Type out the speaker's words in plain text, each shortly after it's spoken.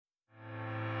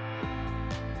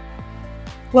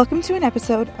Welcome to an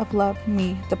episode of Love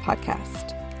Me, the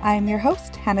podcast. I am your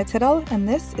host, Hannah Tittle, and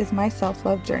this is my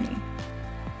self-love journey.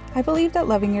 I believe that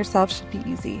loving yourself should be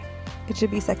easy. It should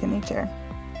be second nature.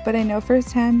 But I know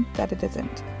firsthand that it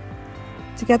isn't.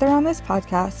 Together on this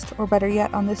podcast, or better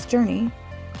yet on this journey,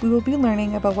 we will be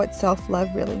learning about what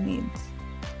self-love really means.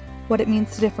 What it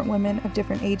means to different women of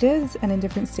different ages and in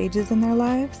different stages in their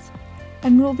lives.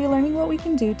 And we will be learning what we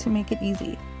can do to make it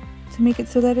easy, to make it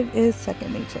so that it is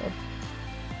second nature.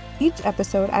 Each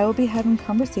episode, I will be having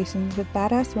conversations with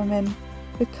badass women,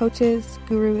 with coaches,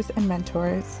 gurus, and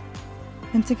mentors.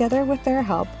 And together with their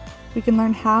help, we can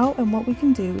learn how and what we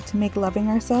can do to make loving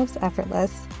ourselves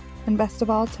effortless, and best of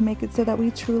all, to make it so that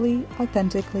we truly,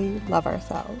 authentically love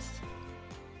ourselves.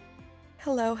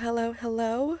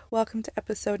 Hello. Welcome to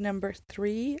episode number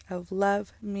 3 of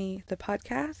Love Me, the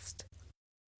podcast.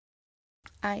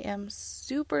 I am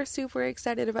super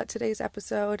excited about today's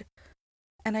episode.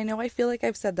 And I know I feel like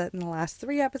I've said that in the last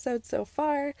 3 episodes so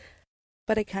far,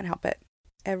 but I can't help it.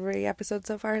 Every episode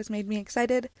so far has made me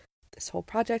excited. This whole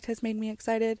project has made me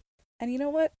excited. And you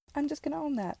know what? I'm just going to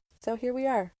own that. So here we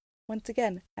are. Once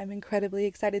again, I'm incredibly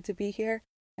excited to be here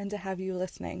and to have you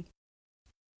listening.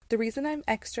 The reason I'm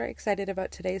extra excited about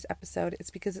today's episode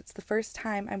is because it's the first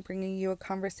time I'm bringing you a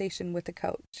conversation with a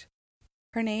coach.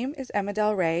 Her name is Emma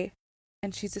Del Rey,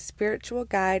 and she's a spiritual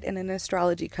guide and an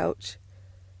astrology coach.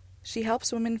 She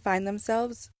helps women find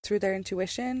themselves through their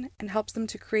intuition and helps them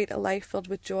to create a life filled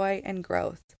with joy and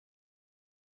growth.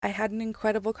 I had an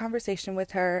incredible conversation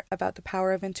with her about the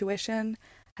power of intuition,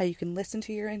 how you can listen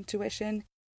to your intuition,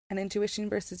 and intuition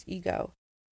versus ego.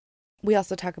 We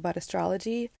also talk about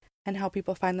astrology and how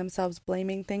people find themselves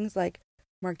blaming things like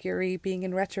Mercury being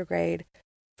in retrograde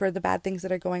for the bad things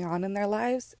that are going on in their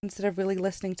lives instead of really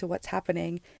listening to what's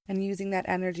happening and using that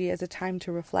energy as a time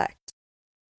to reflect.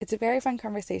 It's a very fun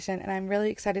conversation, and I'm really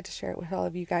excited to share it with all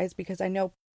of you guys because I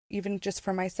know, even just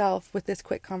for myself, with this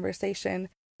quick conversation,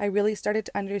 I really started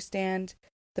to understand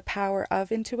the power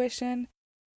of intuition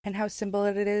and how simple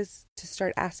it is to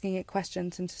start asking it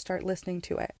questions and to start listening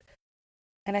to it.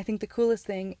 And I think the coolest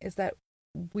thing is that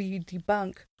we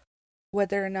debunk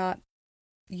whether or not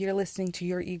you're listening to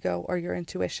your ego or your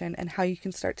intuition and how you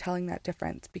can start telling that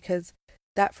difference, because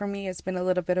that for me has been a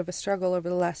little bit of a struggle over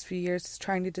the last few years, is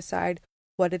trying to decide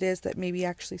what it is that may be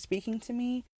actually speaking to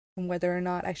me and whether or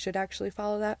not I should actually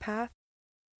follow that path.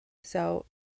 So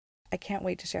I can't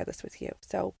wait to share this with you.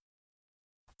 So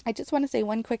I just want to say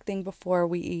one quick thing before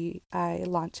I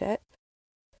launch it.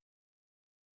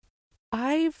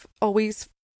 I've always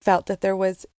felt that there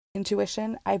was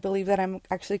intuition. I believe that I'm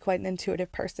actually quite an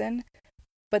intuitive person.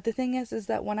 But the thing is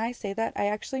that when I say that, I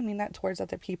actually mean that towards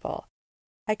other people.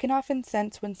 I can often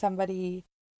sense when somebody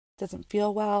doesn't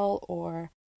feel well or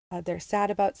they're sad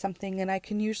about something, and I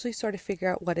can usually sort of figure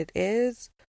out what it is.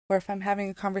 Or if I'm having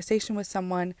a conversation with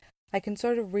someone, I can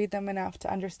sort of read them enough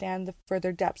to understand the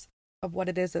further depths of what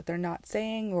it is that they're not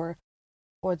saying, or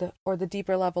the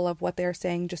deeper level of what they're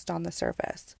saying just on the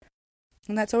surface.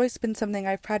 And that's always been something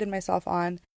I've prided myself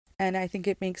on, and I think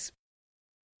it makes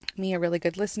me a really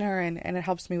good listener, and it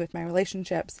helps me with my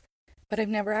relationships. But I've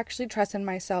never actually trusted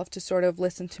myself to sort of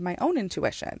listen to my own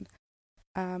intuition.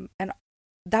 And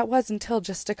that was until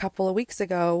just a couple of weeks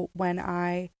ago when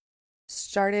I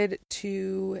started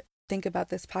to think about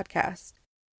this podcast.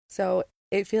 So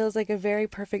it feels like a very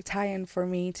perfect tie-in for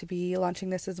me to be launching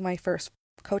this as my first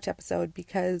coach episode,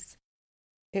 because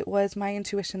it was my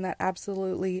intuition that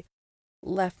absolutely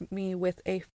left me with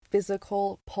a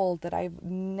physical pull that I've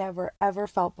never ever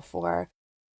felt before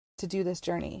to do this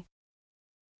journey.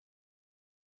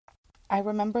 I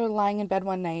remember lying in bed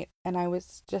one night and I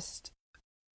was just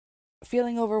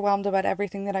feeling overwhelmed about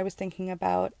everything that I was thinking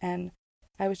about, and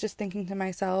I was just thinking to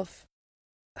myself,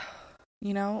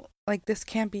 like, this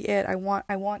can't be it. I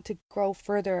want to grow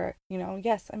further.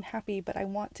 Yes, I'm happy, but I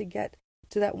want to get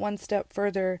to that one step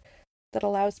further that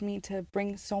allows me to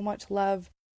bring so much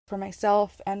love for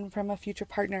myself and from a future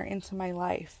partner into my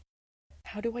life.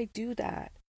 How do I do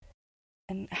that?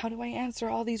 And how do I answer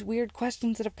all these weird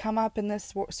questions that have come up in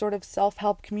this sort of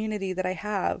self-help community that I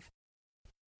have?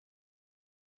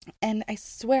 And I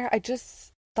swear I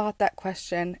just thought that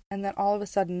question, and then all of a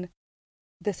sudden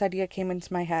this idea came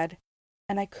into my head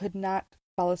and I could not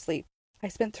fall asleep. I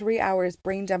spent 3 hours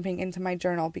brain dumping into my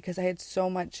journal because I had so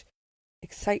much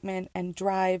excitement and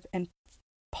drive and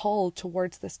pull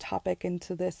towards this topic and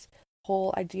to this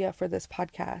whole idea for this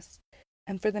podcast.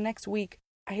 And for the next week,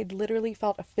 I had literally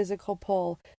felt a physical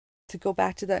pull to go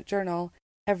back to that journal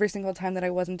every single time that I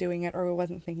wasn't doing it or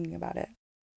wasn't thinking about it.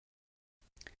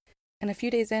 And a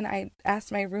few days in, I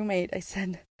asked my roommate, I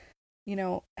said,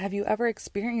 have you ever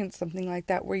experienced something like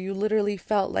that where you literally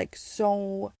felt like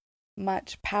so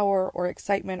much power or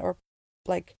excitement or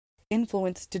like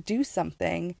influence to do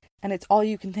something, and it's all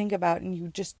you can think about, and you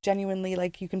just genuinely,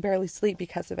 like, you can barely sleep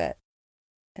because of it?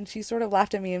 And she sort of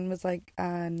laughed at me and was like,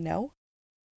 no.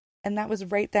 And that was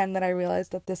right then that I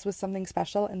realized that this was something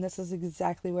special and this is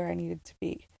exactly where I needed to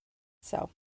be.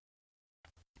 So,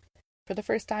 for the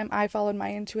first time, I followed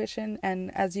my intuition,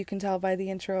 and as you can tell by the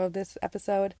intro of this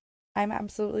episode, I'm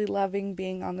absolutely loving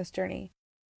being on this journey.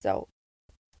 So,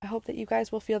 I hope that you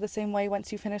guys will feel the same way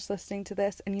once you finish listening to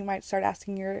this, and you might start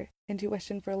asking your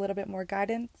intuition for a little bit more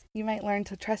guidance. You might learn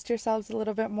to trust yourselves a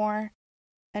little bit more,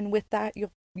 and with that,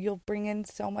 you'll bring in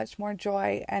so much more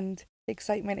joy and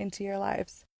excitement into your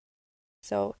lives.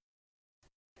 So,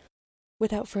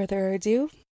 without further ado,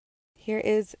 here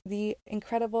is the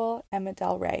incredible Emma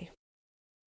Del Rey.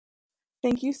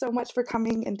 Thank you so much for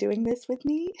coming and doing this with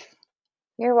me.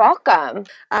 You're welcome.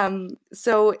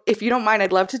 So if you don't mind,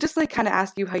 I'd love to just like kind of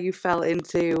ask you how you fell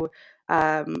into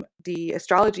the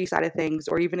astrology side of things,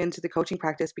 or even into the coaching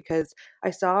practice, because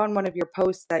I saw on one of your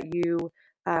posts that you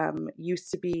used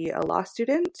to be a law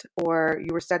student, or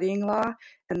you were studying law,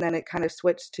 and then it kind of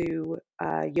switched to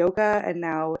yoga and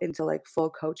now into like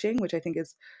full coaching, which I think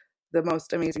is the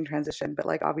most amazing transition, but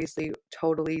like obviously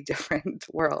totally different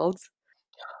worlds.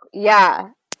 Yeah.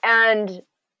 And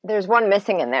there's one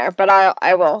missing in there, but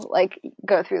I will like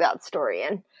go through that story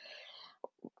and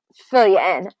fill you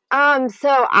in.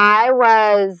 So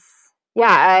when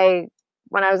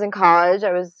I was in college,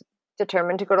 I was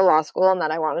determined to go to law school and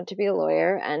that I wanted to be a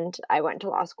lawyer, and I went to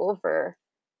law school for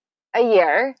a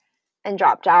year and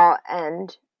dropped out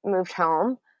and moved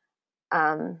home.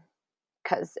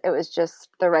 Because it was just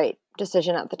the right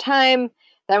decision at the time.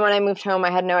 Then when I moved home,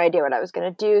 I had no idea what I was going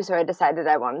to do, so I decided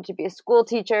I wanted to be a school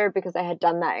teacher because I had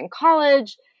done that in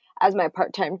college as my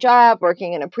part-time job,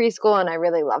 working in a preschool, and I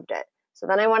really loved it. So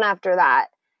then I went after that,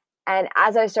 and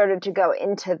as I started to go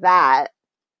into that,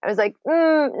 I was like,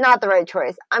 not the right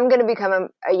choice. I'm going to become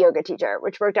a yoga teacher,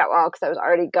 which worked out well because I was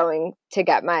already going to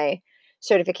get my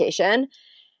certification.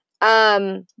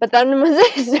 But then when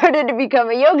I started to become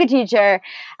a yoga teacher,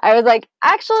 I was like,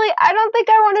 actually, I don't think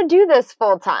I want to do this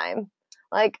full time.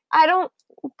 Like, I don't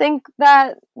think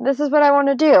that this is what I want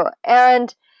to do.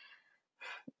 And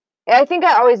I think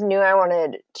I always knew I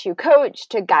wanted to coach,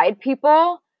 to guide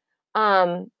people.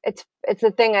 It's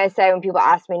the thing I say when people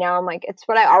ask me now. I'm like, it's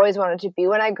what I always wanted to be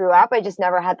when I grew up. I just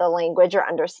never had the language or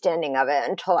understanding of it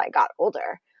until I got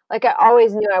older. Like, I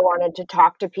always knew I wanted to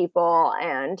talk to people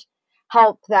and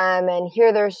help them and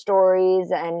hear their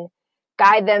stories and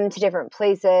guide them to different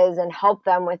places and help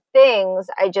them with things.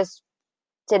 I just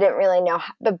didn't really know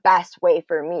the best way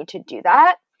for me to do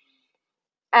that.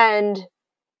 And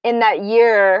in that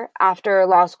year after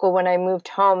law school, when I moved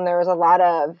home, there was a lot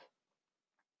of,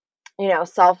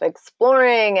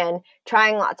 self-exploring and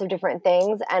trying lots of different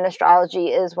things. And astrology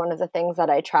is one of the things that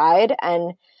I tried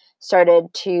and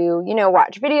started to,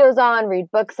 watch videos on, read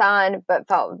books on, but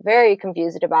felt very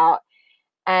confused about.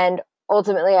 And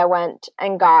ultimately, I went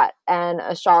and got an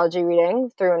astrology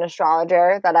reading through an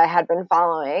astrologer that I had been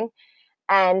following.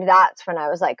 And that's when I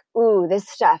was like, ooh, this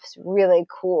stuff's really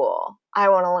cool. I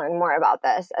want to learn more about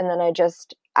this. And then I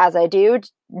just, as I do,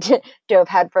 dove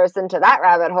headfirst into that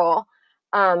rabbit hole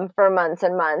for months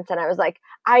and months. And I was like,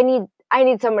 I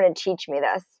need someone to teach me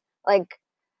this. Like,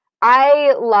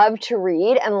 I love to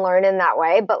read and learn in that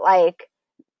way. But like,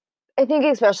 I think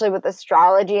especially with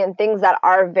astrology and things that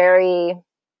are very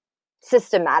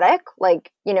systematic,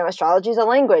 like, astrology is a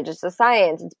language, it's a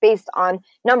science, it's based on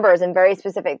numbers and very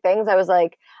specific things. I was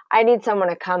like, I need someone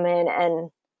to come in and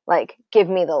like give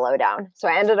me the lowdown. So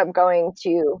I ended up going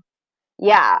through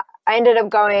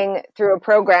a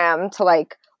program to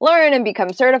like learn and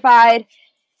become certified.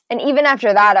 And even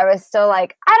after that, I was still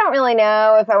like, I don't really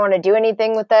know if I want to do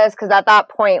anything with this, because at that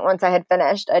point, once I had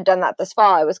finished, I'd done that this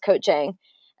fall, I was coaching.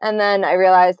 And then I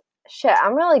realized, shit,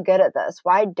 I'm really good at this.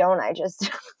 Why don't I do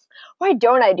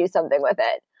something with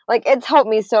it? Like, it's helped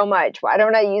me so much. Why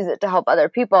don't I use it to help other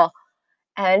people?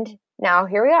 And now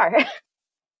here we are.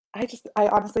 I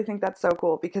honestly think that's so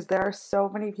cool, because there are so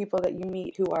many people that you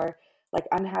meet who are like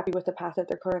unhappy with the path that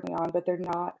they're currently on, but they're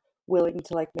not willing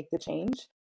to like make the change.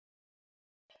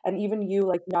 And even you,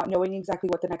 like, not knowing exactly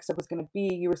what the next step was going to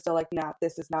be, you were still like, nah,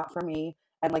 this is not for me.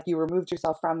 And like you removed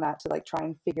yourself from that to like try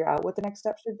and figure out what the next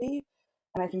step should be.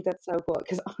 And I think that's so cool,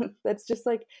 because that's just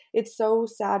like, it's so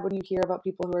sad when you hear about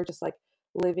people who are just like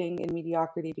living in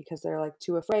mediocrity because they're like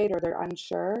too afraid or they're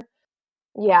unsure.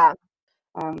 Yeah.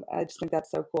 I just think that's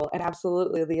so cool. And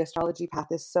absolutely, the astrology path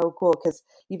is so cool, because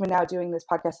even now doing this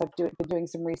podcast, I've been doing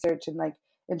some research, and like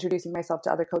introducing myself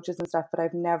to other coaches and stuff, but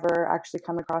I've never actually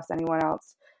come across anyone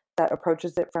else that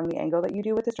approaches it from the angle that you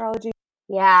do with astrology.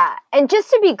 Yeah. And just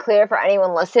to be clear for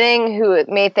anyone listening who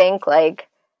may think like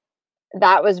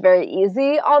that was very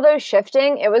easy, although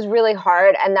shifting, it was really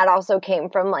hard. And that also came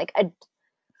from like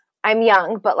I'm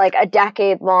young, but like a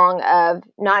decade long of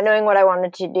not knowing what I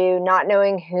wanted to do, not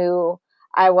knowing who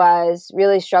I was,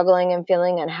 really struggling and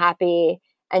feeling unhappy,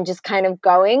 and just kind of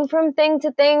going from thing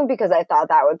to thing because I thought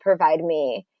that would provide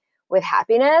me with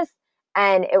happiness.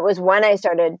 And it was when things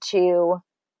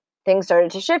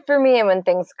started to shift for me, and when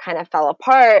things kind of fell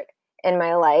apart in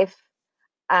my life,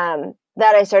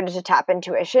 that I started to tap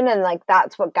intuition. And like,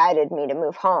 that's what guided me to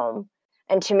move home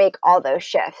and to make all those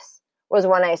shifts, was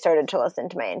when I started to listen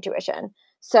to my intuition.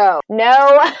 So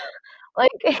no,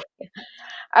 like,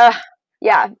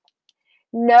 yeah,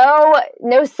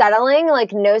 no settling,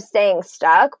 like no staying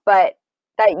stuck, but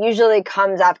that usually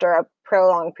comes after a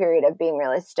prolonged period of being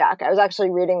really stuck. I was actually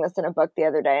reading this in a book the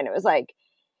other day, and it was like,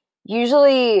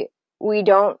 usually we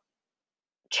don't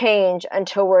change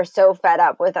until we're so fed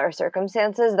up with our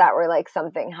circumstances that we're like,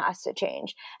 something has to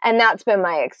change. And that's been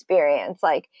my experience.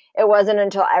 Like, it wasn't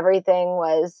until everything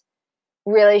was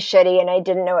really shitty and I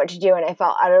didn't know what to do and I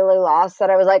felt utterly lost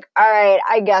that I was like, all right,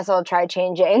 I guess I'll try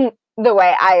changing the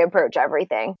way I approach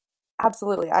everything.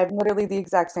 Absolutely. I'm literally the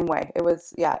exact same way. It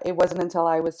wasn't until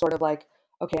I was sort of like,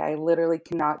 okay, I literally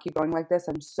cannot keep going like this.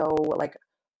 I'm so like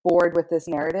bored with this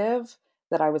narrative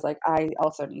that I was like, I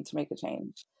also need to make a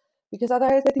change. Because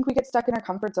otherwise I think we get stuck in our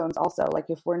comfort zones also. Like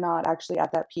if we're not actually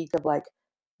at that peak of like,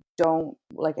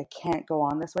 I can't go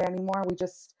on this way anymore, we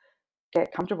just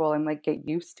get comfortable and like get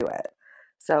used to it.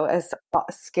 So as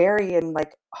scary and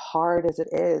like hard as it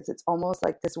is, it's almost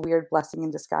like this weird blessing in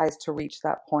disguise to reach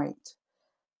that point.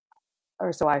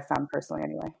 Or so I found personally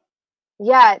anyway.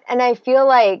 Yeah. And I feel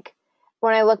like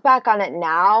when I look back on it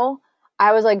now,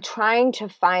 I was like trying to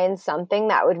find something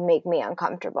that would make me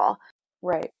uncomfortable.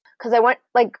 Right. Because I went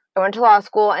to law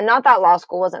school, and not that law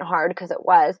school wasn't hard, because it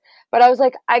was, but I was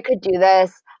like, I could do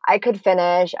this, I could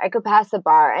finish, I could pass the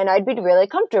bar, and I'd be really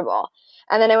comfortable.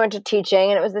 And then I went to teaching,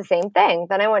 and it was the same thing.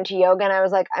 Then I went to yoga, and I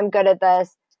was like, I'm good at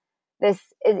this. This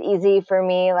is easy for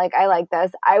me. Like, I like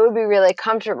this. I would be really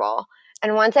comfortable.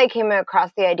 And once I came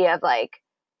across the idea of like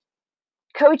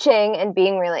coaching and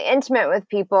being really intimate with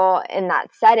people in that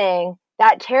setting,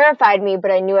 that terrified me, but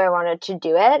I knew I wanted to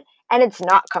do it, and it's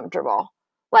not comfortable.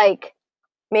 Like,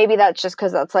 maybe that's just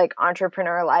because that's like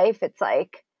entrepreneur life. It's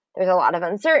like there's a lot of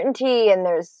uncertainty, and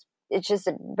it's just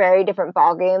a very different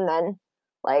ballgame than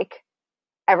like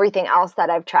everything else that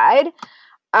I've tried.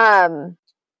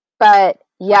 But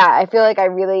yeah, I feel like I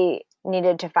really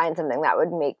needed to find something that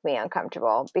would make me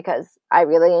uncomfortable, because I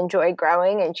really enjoy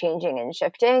growing and changing and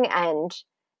shifting, and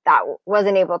that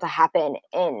wasn't able to happen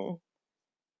in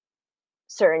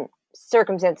certain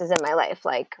circumstances in my life,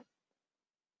 like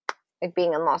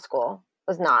being in law school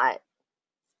that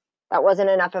wasn't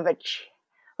enough of a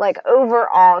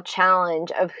overall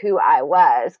challenge of who I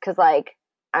was, because like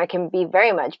I can be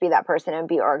very much be that person and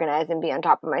be organized and be on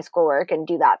top of my schoolwork and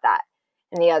do that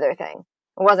and the other thing.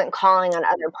 It wasn't calling on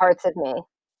other parts of me.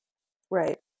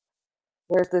 Right.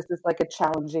 Whereas this is like a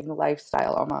challenging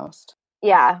lifestyle almost.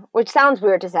 Yeah, which sounds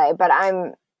weird to say, but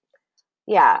I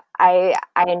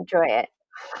enjoy it.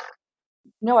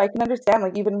 No, I can understand,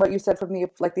 like, even what you said from the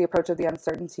approach of the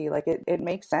uncertainty, like it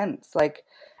makes sense. Like,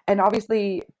 and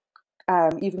obviously,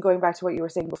 even going back to what you were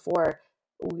saying before,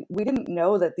 we didn't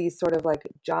know that these sort of like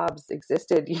jobs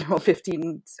existed,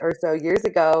 15 or so years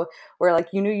ago, where like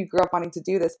you knew you grew up wanting to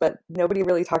do this, but nobody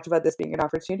really talked about this being an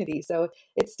opportunity. So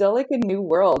it's still like a new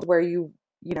world where you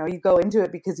go into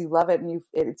it because you love it and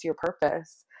it's your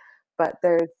purpose. But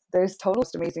there's total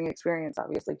amazing experience,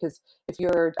 obviously, because if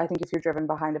you're driven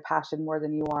behind a passion more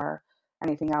than you are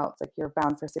anything else, like you're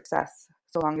bound for success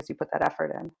so long as you put that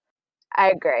effort in.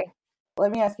 I agree. Let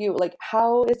me ask you, like,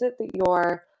 how is it that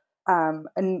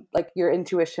your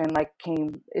intuition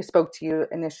spoke to you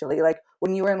initially? Like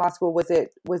when you were in law school, was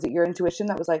it your intuition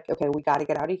that was like, okay, we got to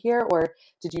get out of here, or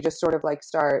did you just sort of like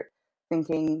start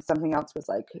thinking something else was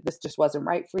like, this just wasn't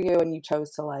right for you, and you chose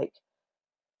to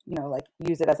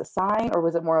use it as a sign? Or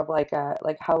was it more of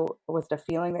how was it a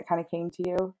feeling that kind of came to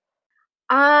you?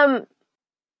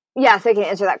 Yes, I can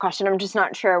answer that question. I'm just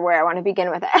not sure where I want to begin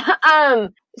with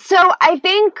it. So I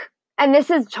think, and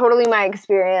this is totally my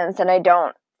experience, and I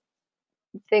don't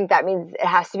think that means it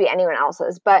has to be anyone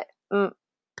else's, but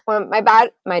when my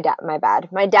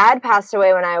dad passed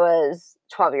away when I was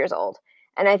 12 years old.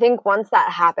 And I think once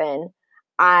that happened,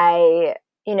 I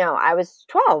was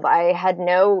 12. I had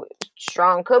no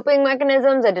strong coping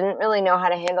mechanisms. I didn't really know how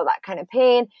to handle that kind of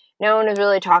pain. No one was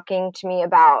really talking to me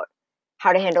about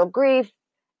how to handle grief.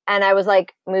 And I was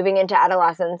like moving into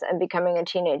adolescence and becoming a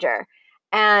teenager.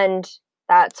 And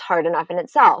that's hard enough in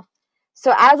itself.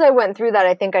 So as I went through that,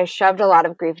 I think I shoved a lot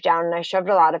of grief down and I shoved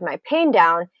a lot of my pain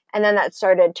down. And then that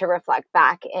started to reflect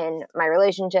back in my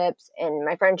relationships, in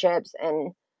my friendships,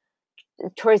 and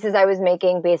choices I was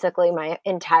making. Basically, my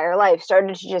entire life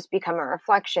started to just become a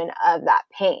reflection of that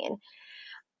pain.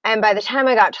 And by the time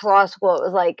I got to law school, it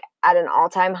was like at an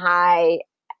all-time high,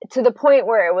 to the point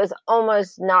where it was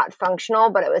almost not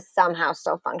functional, but it was somehow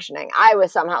still functioning. I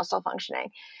was somehow still functioning.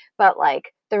 But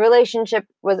like the relationship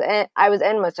I was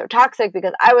in was so toxic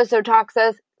because I was so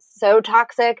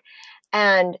toxic.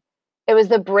 And it was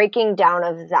the breaking down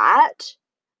of that,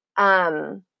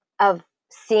 of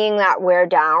seeing that wear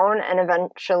down and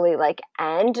eventually like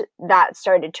end, that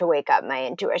started to wake up my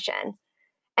intuition.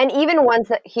 And even once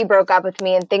that he broke up with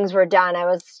me and things were done, I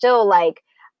was still like,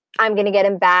 I'm going to get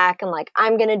him back and like,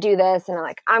 I'm going to do this and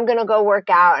like, I'm going to go work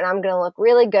out and I'm going to look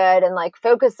really good and like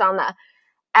focus on the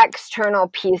external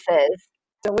pieces.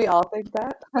 Don't we all think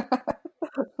that?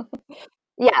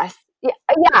 Yes.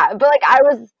 Yeah. But like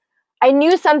I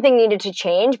knew something needed to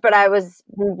change, but I was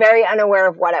very unaware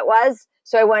of what it was.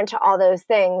 So I went to all those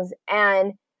things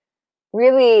and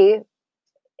really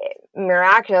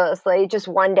miraculously, just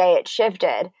one day it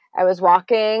shifted. I was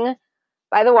walking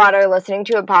by the water listening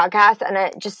to a podcast and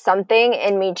it just something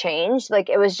in me changed. Like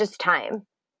it was just time.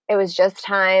 It was just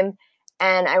time.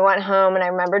 And I went home and I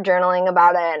remember journaling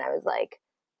about it and I was like,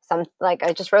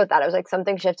 I just wrote that. I was like,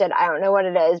 something shifted. I don't know what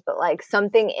it is, but like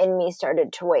something in me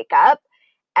started to wake up.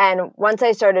 And once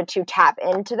I started to tap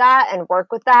into that and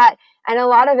work with that, and a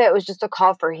lot of it was just a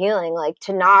call for healing, like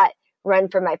to not run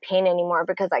from my pain anymore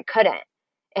because I couldn't.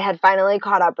 It had finally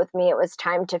caught up with me. It was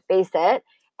time to face it.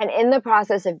 And in the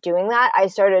process of doing that, I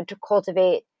started to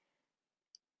cultivate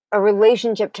a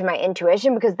relationship to my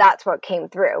intuition because that's what came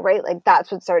through, right? Like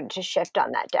that's what started to shift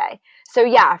on that day. So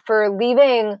yeah, for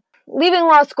leaving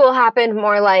law school happened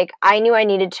more like I knew I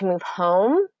needed to move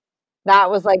home.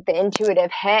 That was like the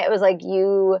intuitive hit. It was like,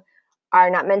 you are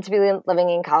not meant to be living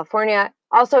in California.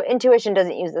 Also, intuition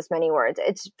doesn't use this many words.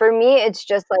 For me, it's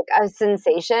just like a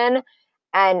sensation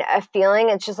and a feeling.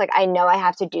 It's just like, I know I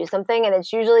have to do something. And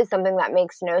it's usually something that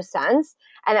makes no sense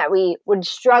and that we would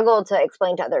struggle to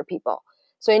explain to other people.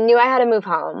 So I knew I had to move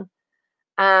home.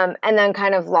 And then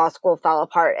kind of law school fell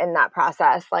apart in that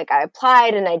process. Like I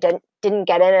applied and I didn't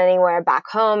get in anywhere back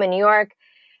home in New York.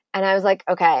 And I was like,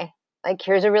 okay, like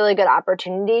here's a really good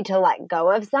opportunity to let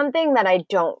go of something that I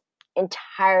don't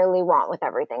entirely want with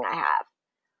everything I have.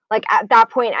 Like at that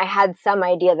point, I had some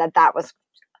idea that was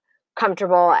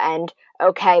comfortable and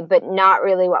okay, but not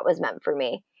really what was meant for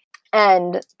me.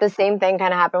 And the same thing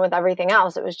kind of happened with everything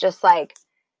else. It was just like,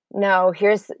 no,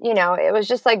 it was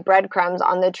just like breadcrumbs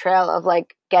on the trail of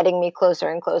like getting me closer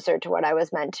and closer to what I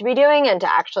was meant to be doing and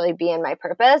to actually be in my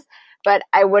purpose. But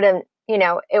I wouldn't,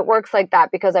 it works like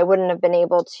that because I wouldn't have been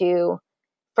able to,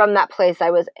 from that place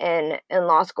I was in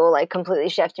law school, like completely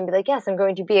shift and be like, yes, I'm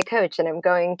going to be a coach and I'm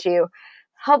going to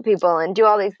help people and do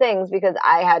all these things because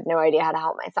I had no idea how to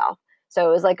help myself. So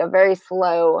it was like a very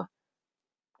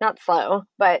not slow,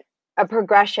 but a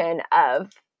progression of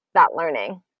that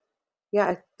learning.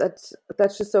 Yeah, that's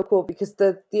just so cool because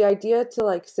the idea to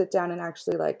like sit down and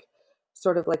actually like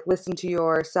sort of like listen to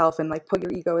yourself and like put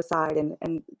your ego aside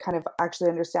and kind of actually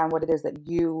understand what it is that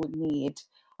you need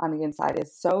on the inside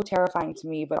is so terrifying to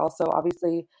me, but also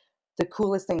obviously the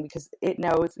coolest thing because it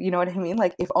knows, you know what I mean?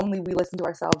 Like if only we listen to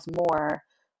ourselves more,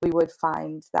 we would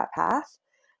find that path.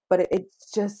 But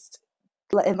it's just,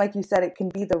 and like you said, it can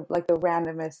be the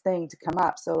randomest thing to come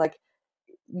up. So like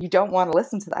you don't want to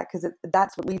listen to that because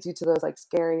that's what leads you to those like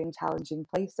scary and challenging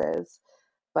places.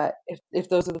 But if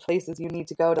those are the places you need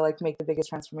to go to like make the biggest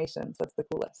transformations, that's the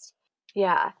coolest.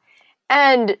 Yeah.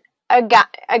 And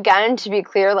again, to be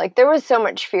clear, like there was so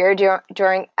much fear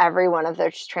during every one of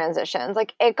those transitions.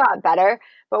 Like it got better,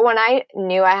 but when I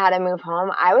knew I had to move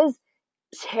home, I was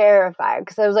terrified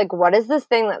because I was like, what is this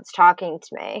thing that's talking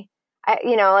to me?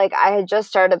 I had just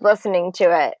started listening to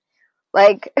it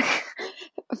like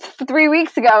 3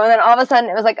 weeks ago. And then all of a sudden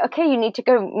it was like, okay, you need to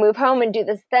go move home and do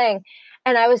this thing.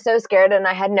 And I was so scared and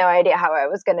I had no idea how I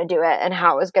was going to do it and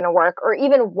how it was going to work or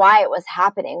even why it was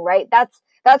happening, right? That's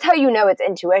how you know it's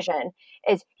intuition,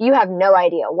 is you have no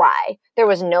idea why. There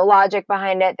was no logic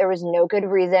behind it. There was no good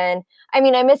reason. I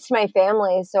mean, I missed my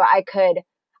family, so I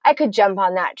could jump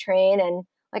on that train and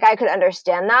like I could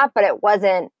understand that, but it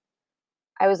wasn't,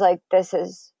 I was like, this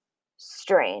is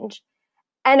strange.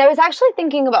 And I was actually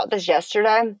thinking about this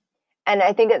yesterday, and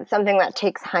I think it's something that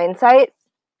takes hindsight,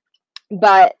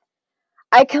 but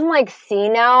I can like see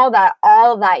now that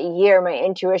all that year my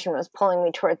intuition was pulling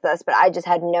me towards this, but I just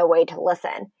had no way to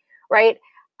listen, right?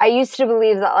 I used to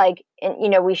believe that like,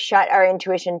 we shut our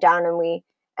intuition down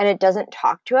and it doesn't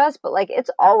talk to us, but like it's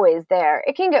always there.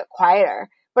 It can get quieter,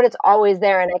 but it's always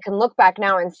there. And I can look back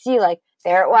now and see like,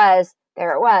 there it was,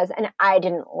 and I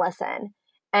didn't listen.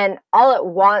 And all it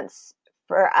wants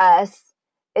for us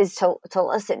is to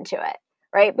listen to it.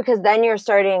 Right? Because then you're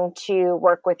starting to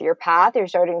work with your path. You're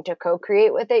starting to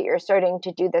co-create with it. You're starting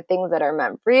to do the things that are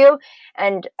meant for you.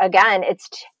 And again,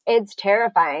 it's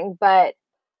terrifying, but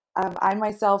I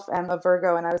myself am a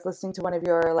Virgo, and I was listening to one of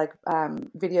your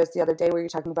videos the other day where you're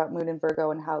talking about Moon and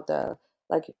Virgo and how the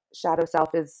shadow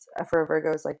self is for a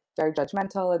Virgo is like very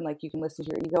judgmental, and like you can listen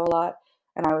to your ego a lot.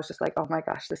 And I was just like, oh my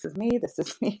gosh, this is me, this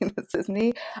is me, this is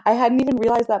me. I hadn't even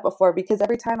realized that before, because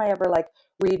every time I ever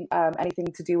read anything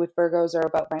to do with Virgos or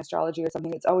about my astrology or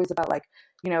something, it's always about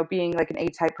being like an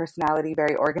A-type personality,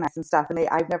 very organized and stuff. And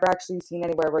I've never actually seen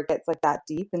anywhere where it gets like that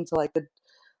deep into like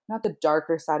not the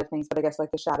darker side of things, but I guess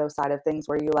like the shadow side of things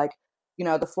where you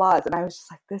the flaws. And I was just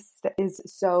like, this is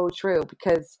so true,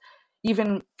 because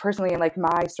even personally in like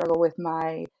my struggle with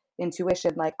my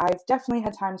intuition, like I've definitely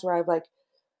had times where I've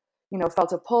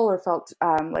felt a pull or felt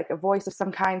like a voice of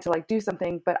some kind to like do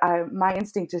something, but my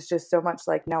instinct is just so much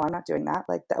like, no, I'm not doing that.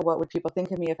 Like, what would people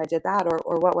think of me if I did that,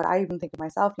 or what would I even think of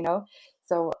myself?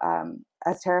 So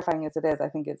as terrifying as it is, I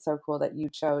think it's so cool that you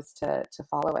chose to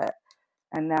follow it.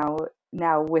 And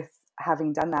now with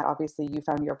having done that, obviously you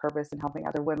found your purpose in helping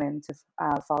other women to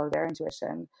follow their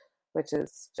intuition, which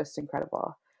is just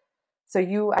incredible. So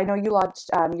I know you launched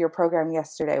your program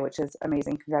yesterday, which is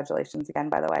amazing. Congratulations again,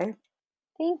 by the way.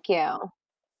 Thank you.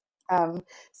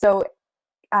 So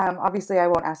obviously I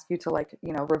won't ask you to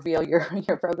reveal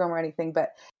your program or anything, but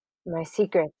my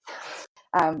secret.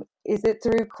 Is it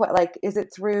through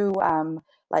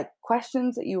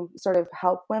questions that you sort of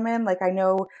help women? Like I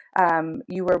know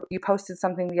you posted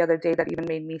something the other day that even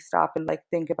made me stop and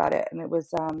think about it, and it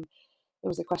was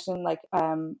a question like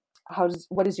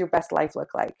what does your best life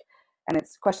look like? And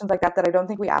it's questions like that I don't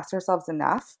think we ask ourselves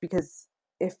enough, because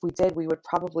if we did, we would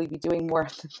probably be doing more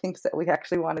of the things that we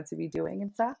actually wanted to be doing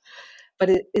and stuff. But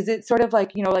is it sort of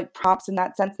prompts in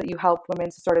that sense that you help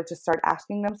women to sort of just start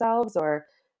asking themselves, or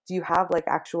do you have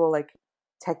actual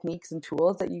techniques and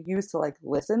tools that you use to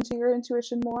listen to your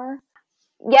intuition more?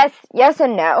 Yes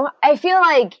and no. I feel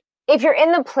like if you're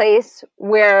in the place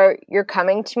where you're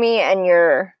coming to me and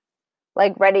you're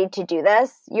ready to do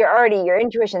this, your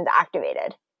intuition's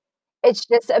activated. It's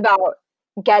just about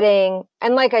getting,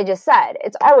 and like I just said,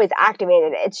 it's always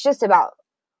activated. It's just about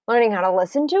learning how to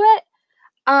listen to it.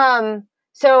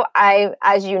 So I,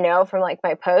 as you know from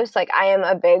my posts, I am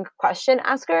a big question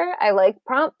asker. I like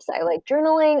prompts. I like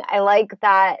journaling. I like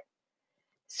that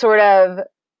sort of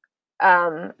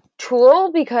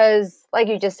tool, because like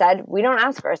you just said, we don't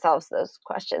ask ourselves those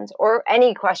questions or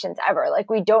any questions ever.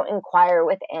 We don't inquire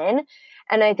within.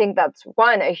 And I think that's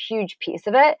a huge piece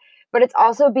of it, but it's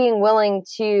also being willing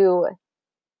to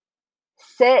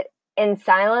sit in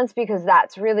silence, because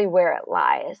that's really where it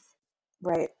lies.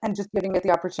 Right. And just giving it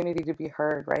the opportunity to be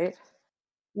heard, right?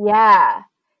 Yeah.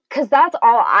 Because that's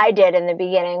all I did in the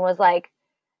beginning was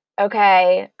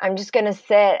okay, I'm just going to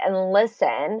sit and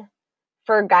listen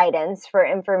for guidance, for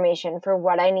information, for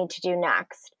what I need to do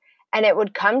next. And it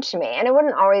would come to me. And it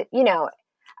wouldn't always,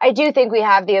 I do think we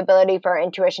have the ability for our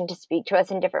intuition to speak to us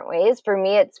in different ways. For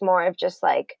me, it's more of just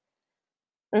I'm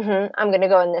going to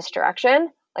go in this direction.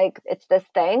 It's this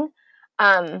thing.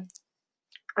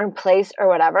 Or place or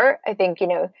whatever. I think,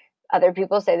 other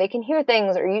people say they can hear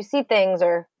things or you see things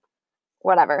or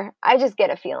whatever. I just get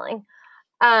a feeling.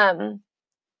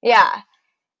 Yeah.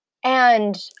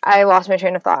 And I lost my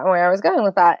train of thought and where I was going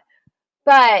with that.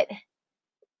 But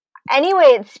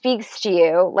anyway, it speaks to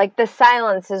you. The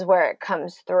silence is where it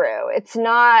comes through. It's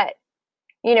not,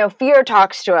 fear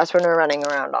talks to us when we're running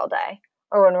around all day,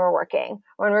 or when we're working,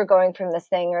 or when we're going from this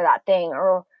thing or that thing,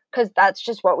 or because that's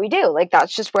just what we do.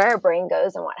 That's just where our brain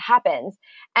goes and what happens.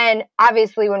 And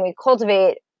obviously when we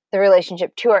cultivate the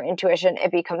relationship to our intuition,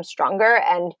 it becomes stronger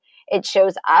and it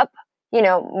shows up,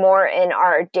 more in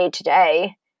our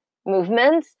day-to-day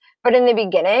movements. But in the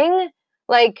beginning,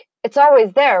 it's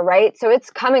always there, right? So it's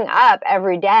coming up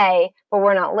every day, but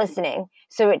we're not listening.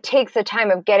 So it takes the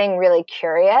time of getting really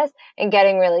curious and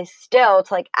getting really still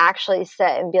to actually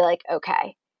sit and be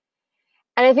okay.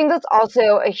 And I think that's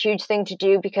also a huge thing to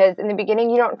do, because in the beginning,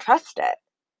 you don't trust it.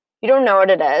 You don't know what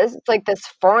it is. It's this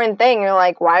foreign thing. You're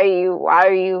why do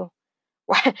you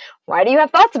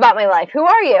have thoughts about my life? Who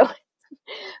are you?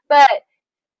 But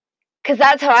Because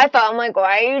that's how I felt. I'm like,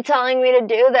 why are you telling me to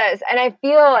do this? And I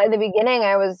feel in the beginning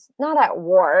I was not at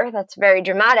war. That's very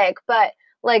dramatic. But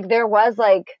like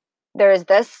there's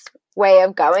this way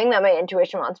of going that my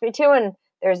intuition wants me to. And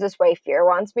there's this way fear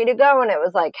wants me to go. And it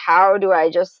was like, how do I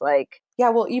just like. Yeah,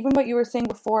 well, even what you were saying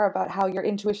before about how your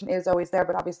intuition is always there,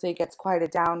 but obviously it gets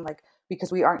quieted down, like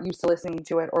because we aren't used to listening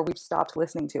to it or we've stopped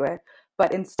listening to it.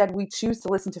 But instead, we choose to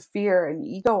listen to fear and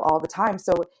ego all the time.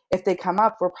 So if they come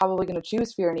up, we're probably going to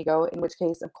choose fear and ego, in which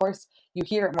case, of course, you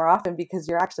hear it more often because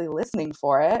you're actually listening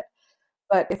for it.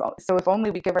 But if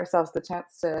only we give ourselves the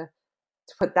chance to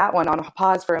put that one on a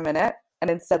pause for a minute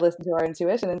and instead listen to our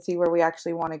intuition and see where we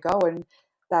actually want to go. And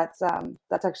that's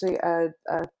actually a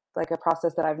like a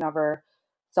process that I've never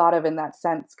thought of in that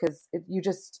sense, because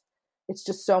it's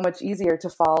just so much easier to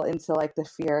fall into like the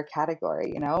fear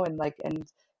category, you know, and like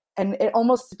and it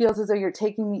almost feels as though you're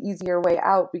taking the easier way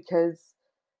out because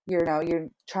you're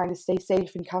trying to stay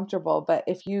safe and comfortable. But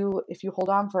if you hold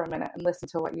on for a minute and listen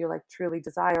to what you like truly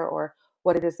desire, or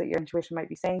what it is that your intuition might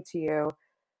be saying to you,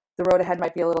 the road ahead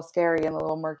might be a little scary and a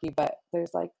little murky, but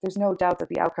there's no doubt that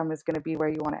the outcome is going to be where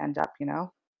you want to end up, you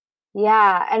know?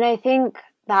 Yeah. And I think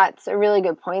that's a really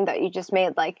good point that you just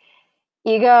made. Like,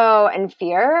 ego and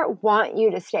fear want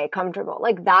you to stay comfortable.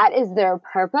 Like, that is their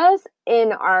purpose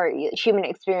in our human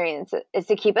experience, is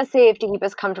to keep us safe, to keep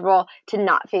us comfortable, to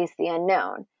not face the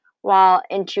unknown. While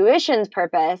intuition's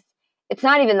purpose, it's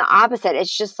not even the opposite.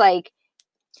 It's just like,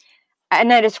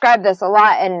 and I describe this a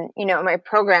lot in, my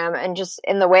program and just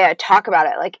in the way I talk about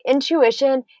it. Like,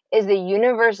 intuition is the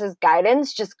universe's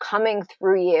guidance just coming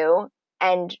through you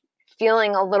and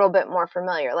feeling a little bit more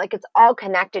familiar. Like, it's all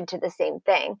connected to the same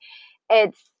thing.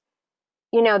 It's,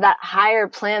 that higher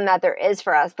plan that there is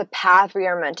for us, the path we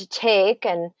are meant to take.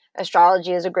 And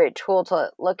astrology is a great tool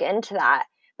to look into that.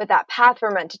 But that path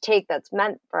we're meant to take that's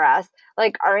meant for us,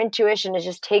 like, our intuition is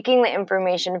just taking the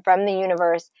information from the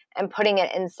universe and putting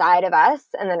it inside of us.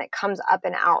 And then it comes up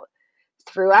and out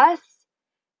through us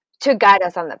to guide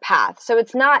us on the path. So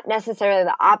it's not necessarily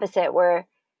the opposite where,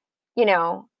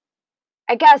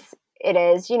 I guess it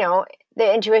is,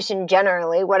 the intuition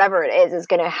generally, whatever it is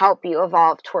going to help you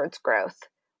evolve towards growth,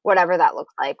 whatever that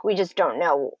looks like. We just don't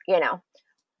know,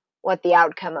 what the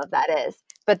outcome of that is.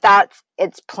 But that's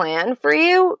its plan for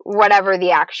you, whatever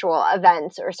the actual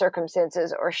events or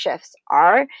circumstances or shifts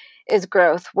are, is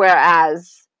growth.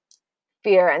 Whereas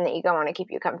fear and the ego want to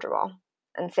keep you comfortable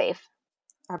and safe.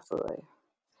 Absolutely.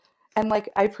 And like,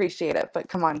 I appreciate it, but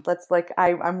come on, let's like,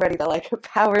 I'm ready to like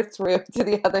power through to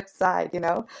the other side, you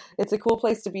know? It's a cool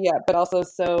place to be at, but also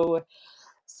so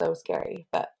scary.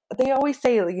 But they always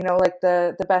say, like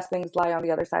the best things lie on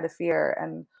the other side of fear.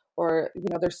 And, or,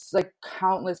 there's like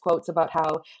countless quotes about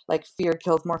how like fear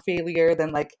kills more failure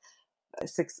than like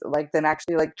than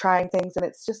actually like trying things. And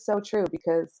it's just so true,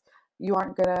 because you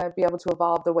aren't going to be able to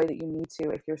evolve the way that you need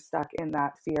to if you're stuck in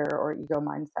that fear or ego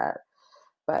mindset.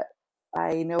 But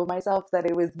I know myself that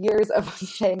it was years of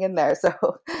staying in there. So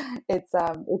it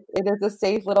is a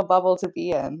safe little bubble to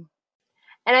be in.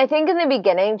 And I think in the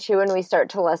beginning too, when we start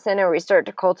to listen or we start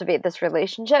to cultivate this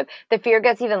relationship, the fear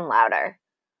gets even louder.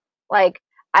 Like,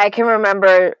 I can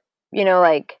remember,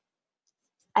 like,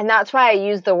 and that's why I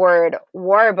used the word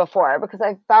war before, because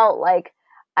I felt like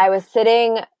I was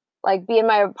sitting, like, be in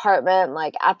my apartment,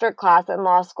 like, after class in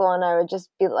law school, and I would just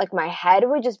be like, my head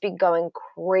would just be going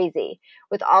crazy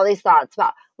with all these thoughts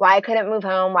about why I couldn't move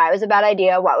home, why it was a bad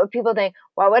idea, what would people think,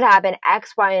 what would happen,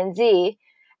 X, Y, and Z.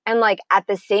 And like, at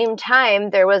the same time,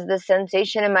 there was this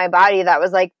sensation in my body that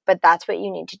was like, but that's what you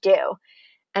need to do.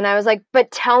 And I was like,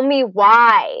 but tell me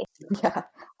why. Yeah,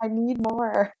 I need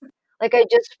more. Like, I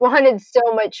just wanted so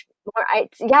much more.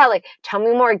 Like, tell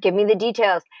me more, give me the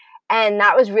details. And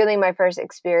that was really my first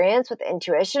experience with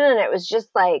intuition. And it was just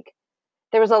like,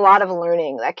 there was a lot of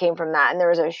learning that came from that. And there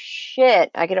was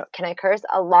can I curse?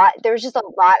 A lot. There was just a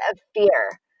lot of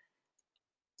fear,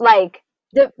 like,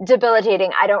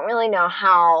 debilitating. I don't really know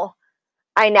how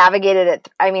I navigated it.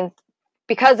 I mean,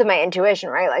 because of my intuition,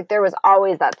 right? Like, there was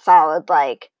always that solid,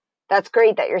 like, that's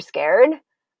great that you're scared,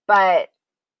 but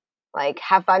like,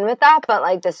 have fun with that. But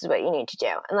like, this is what you need to do.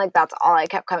 And like, that's all I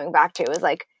kept coming back to, was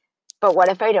like, but what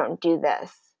if I don't do this?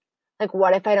 Like,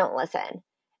 what if I don't listen?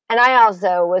 And I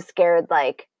also was scared,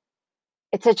 like,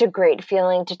 it's such a great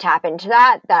feeling to tap into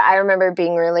that I remember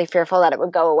being really fearful that it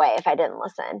would go away if I didn't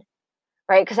listen.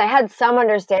 Right? Because I had some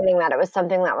understanding that it was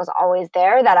something that was always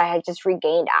there, that I had just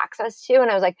regained access to. And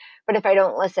I was like, but if I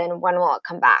don't listen, when will it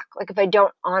come back? Like, if I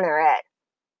don't honor it,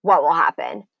 what will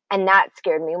happen? And that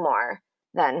scared me more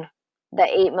than the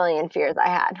 8 million fears I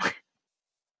had.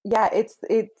 yeah, it's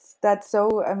that's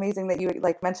so amazing that you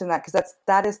like mentioned that, because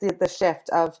that is the shift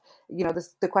of,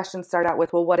 the questions start out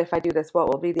with, well, what if I do this? What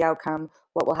will be the outcome?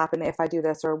 What will happen if I do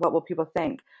this? Or what will people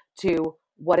think? To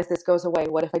what if this goes away?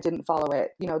 What if I didn't follow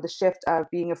it? The shift of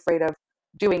being afraid of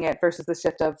doing it versus the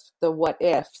shift of the what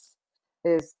ifs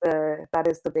that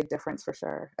is the big difference for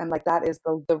sure. And like that is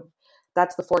the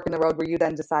that's the fork in the road where you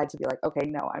then decide to be like, okay,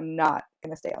 no, I'm not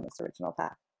going to stay on this original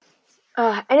path.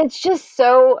 And it's just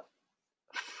so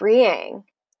freeing.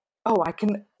 Oh, I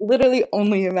can literally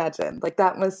only imagine. Like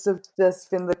that must have just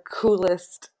been the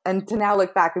coolest. And to now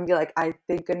look back and be like, I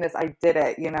thank goodness I did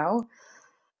it,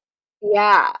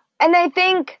 Yeah. And I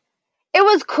think it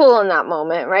was cool in that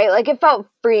moment, right? Like it felt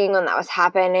freeing when that was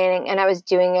happening and I was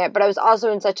doing it, but I was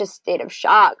also in such a state of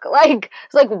shock. Like,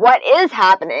 it's like, what is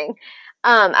happening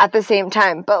at the same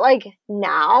time? But like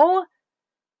now,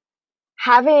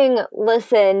 having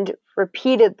listened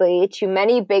repeatedly to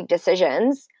many big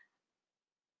decisions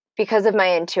because of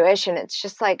my intuition, it's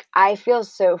just like, I feel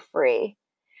so free.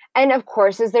 And of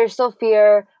course, is there still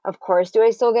fear? Of course, do I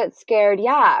still get scared?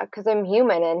 Yeah, because I'm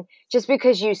human. And just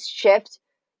because you shift,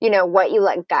 what you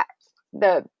let guide,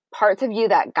 the parts of you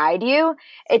that guide you,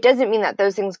 it doesn't mean that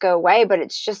those things go away. But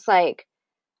it's just like,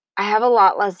 I have a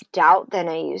lot less doubt than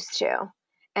I used to.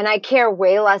 And I care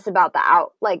way less about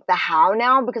the how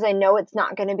now, because I know it's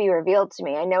not going to be revealed to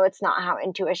me. I know it's not how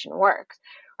intuition works,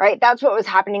 right? That's what was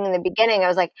happening in the beginning. I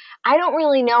was like, I don't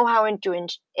really know how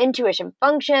intuition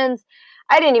functions.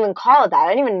 I didn't even call it that.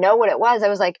 I didn't even know what it was. I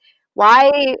was like,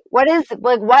 what is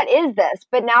this?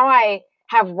 But now I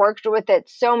have worked with it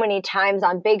so many times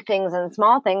on big things and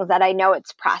small things that I know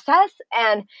its process.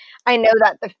 And I know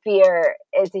that the fear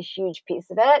is a huge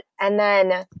piece of it. And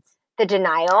then the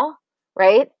denial,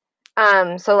 right?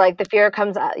 So like the fear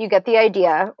comes up, you get the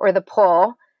idea or the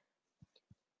pull,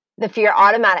 the fear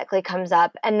automatically comes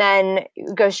up, and then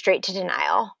you go straight to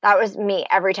denial. That was me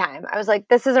every time. I was like,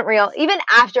 this isn't real, even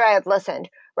after I had listened,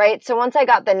 right? So once I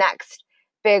got the next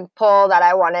big pull that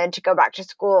I wanted to go back to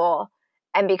school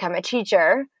and become a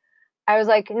teacher, I was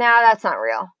like, nah, that's not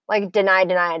real. Like deny,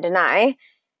 deny, deny.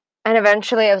 And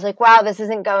eventually I was like, wow, this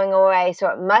isn't going away, so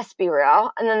it must be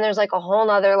real. And then there's like a whole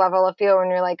nother level of fear when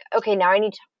you're like, okay, now I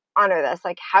need to honor this.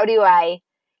 Like, how do I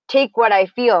take what I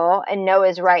feel and know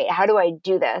is right? How do I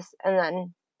do this? And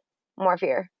then more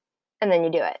fear. And then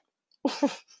you do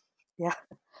it. Yeah.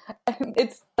 And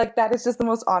it's like that is just the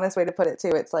most honest way to put it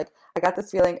too. It's like I got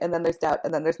this feeling and then there's doubt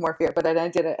and then there's more fear, but then I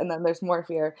did it and then there's more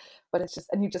fear. But it's just,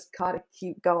 and you just gotta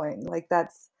keep going. Like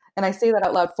that's, and I say that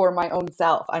out loud for my own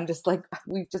self. I'm just like,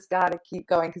 we've just gotta keep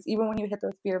going, because even when you hit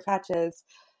those fear patches,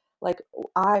 like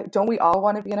I don't, we all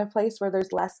want to be in a place where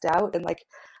there's less doubt and like,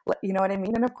 you know what I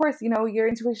mean? And of course, your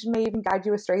intuition may even guide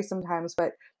you astray sometimes,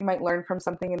 but you might learn from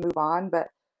something and move on. But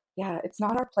yeah, it's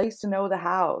not our place to know the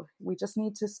how. We just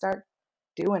need to start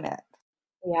doing it.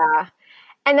 Yeah.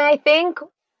 And I think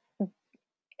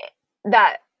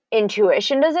that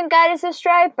intuition doesn't guide us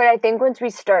astray, but I think once we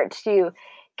start to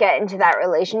get into that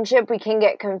relationship, we can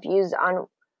get confused on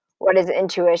what is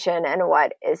intuition and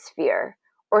what is fear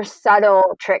or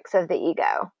subtle tricks of the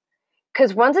ego.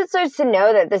 Because once it starts to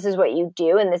know that this is what you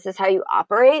do and this is how you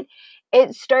operate,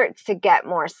 it starts to get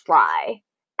more sly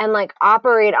and like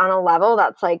operate on a level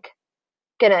that's like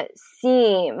gonna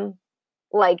seem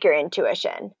like your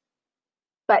intuition,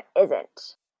 but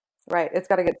isn't. Right. It's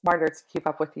got to get smarter to keep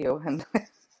up with you. And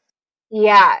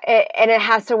Yeah, and it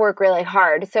has to work really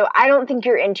hard. So I don't think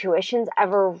your intuition's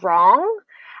ever wrong.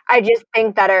 I just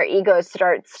think that our ego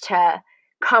starts to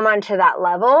come onto that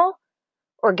level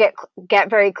or get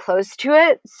very close to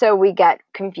it, so we get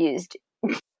confused.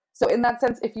 so in that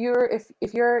sense, if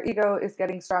your ego is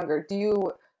getting stronger, do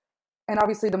you, and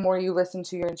obviously the more you listen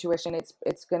to your intuition,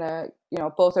 it's gonna,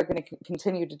 both are gonna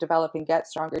continue to develop and get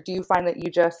stronger. Do you find that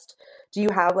do you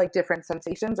have like different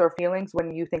sensations or feelings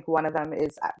when you think one of them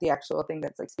is the actual thing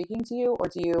that's like speaking to you, or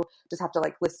do you just have to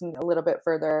like listen a little bit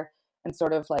further and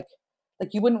sort of like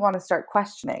you wouldn't want to start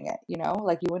questioning it,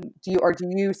 like you wouldn't, do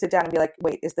you sit down and be like,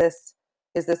 wait, is this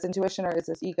intuition or is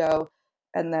this ego?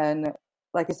 And then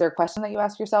like, is there a question that you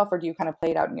ask yourself, or do you kind of play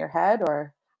it out in your head?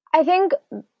 Or I think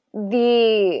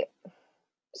the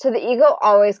the ego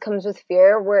always comes with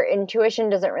fear, where intuition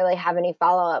doesn't really have any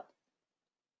follow-up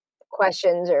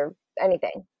questions or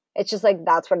anything. It's just like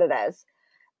that's what it is.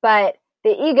 But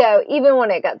the ego, even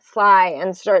when it gets sly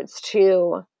and starts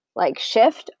to like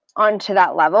shift onto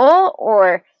that level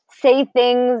or say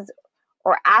things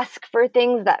or ask for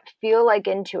things that feel like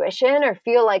intuition or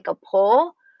feel like a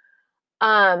pull,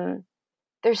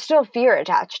 there's still fear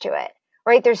attached to it,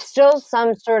 right? There's still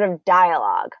some sort of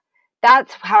dialogue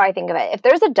that's how I think of it. If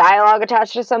there's a dialogue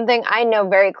attached to something, I know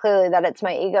very clearly that it's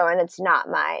my ego and it's not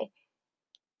my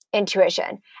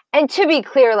intuition. And to be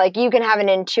clear, like, you can have an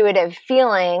intuitive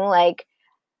feeling, like,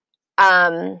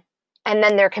 and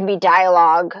then there can be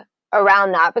dialogue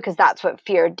around that because that's what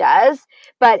fear does.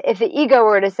 But if the ego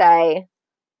were to say,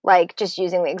 like, just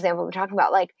using the example we're talking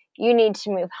about, like, you need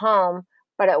to move home,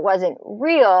 but it wasn't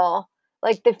real,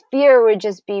 like, the fear would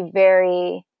just be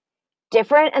very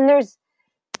different. And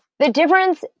the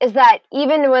difference is that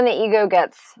even when the ego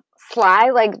gets sly,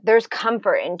 like, there's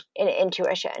comfort in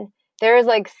intuition. There is,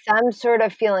 like, some sort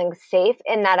of feeling safe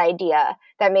in that idea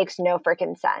that makes no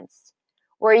freaking sense,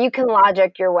 where you can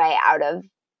logic your way out of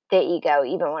the ego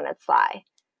even when it's sly,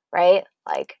 right?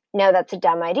 Like, no, that's a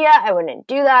dumb idea. I wouldn't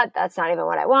do that. That's not even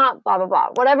what I want, blah, blah, blah,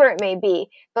 whatever it may be.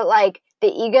 But, like, the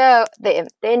ego, the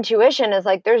intuition is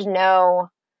like, there's no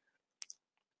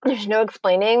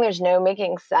explaining, there's no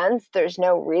making sense, there's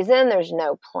no reason, there's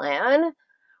no plan,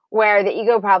 where the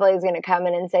ego probably is going to come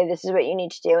in and say, this is what you need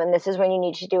to do, and this is when you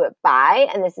need to do it by,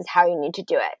 and this is how you need to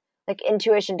do it. Like,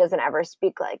 intuition doesn't ever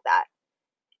speak like that.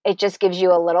 It just gives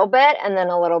you a little bit, and then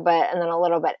a little bit, and then a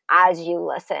little bit as you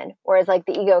listen. Whereas, like,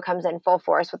 the ego comes in full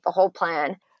force with the whole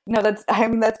plan. No, that's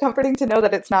comforting to know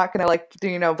that it's not going to, like,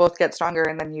 both get stronger,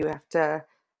 and then you have to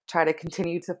try to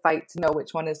continue to fight to know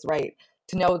which one is right.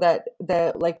 To know that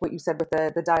like what you said with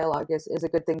the dialogue is a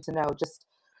good thing to know. Just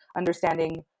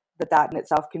understanding that in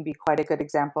itself can be quite a good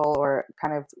example or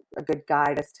kind of a good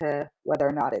guide as to whether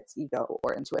or not it's ego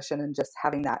or intuition, and just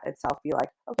having that itself be like,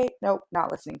 okay, nope,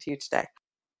 not listening to you today.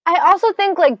 I also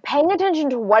think, like, paying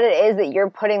attention to what it is that you're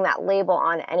putting that label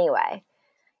on anyway.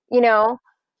 You know?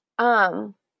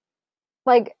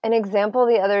 Like, an example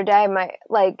the other day,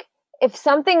 if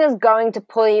something is going to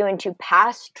pull you into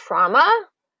past trauma,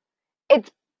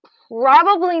 it's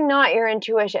probably not your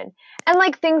intuition. And,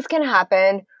 like, things can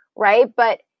happen, right?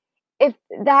 But if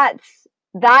that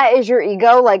is your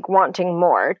ego, like, wanting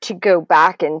more to go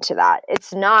back into that.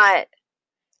 It's not,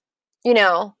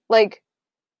 like,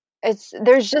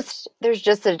 there's just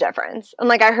a difference. And,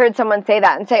 like, I heard someone say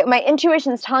that and say, my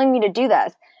intuition's telling me to do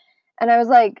this. And I was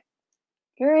like,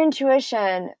 your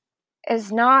intuition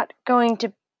is not going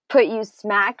to put you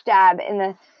smack dab in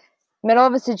the middle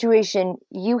of a situation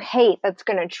you hate that's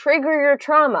going to trigger your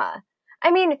trauma.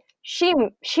 I mean, she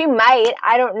might,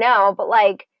 I don't know, but,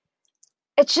 like,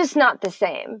 it's just not the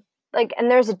same. Like,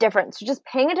 and there's a difference. So just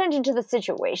paying attention to the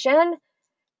situation,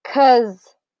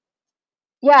 because,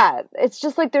 yeah, it's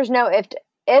just like there's no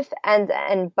if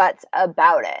and buts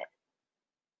about it,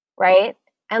 right?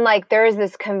 And, like, there is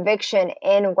this conviction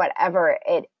in whatever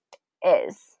it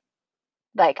is.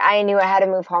 Like, I knew I had to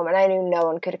move home, and I knew no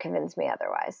one could convince me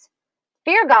otherwise.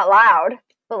 Fear got loud,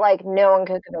 but, like, no one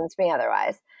could convince me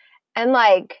otherwise. And,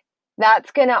 like,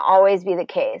 that's gonna always be the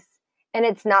case. And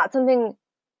it's not something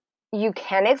you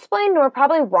can explain nor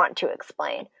probably want to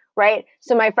explain, right?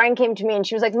 So my friend came to me and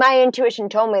she was like, my intuition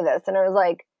told me this. And I was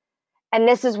like, and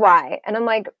this is why. And I'm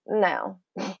like, no,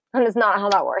 that is not how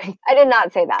that works. I did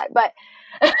not say that. But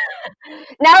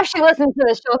now if she listens to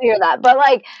this, she'll hear that. But,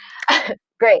 like,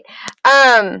 great.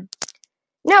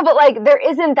 No, but, like, there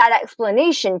isn't that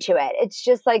explanation to it. It's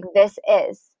just like, this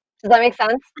is. Does that make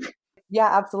sense? Yeah,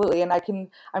 absolutely. And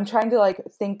I'm trying to, like,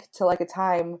 think to, like, a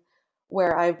time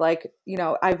where I've, like,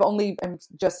 I'm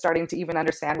just starting to even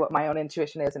understand what my own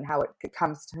intuition is and how it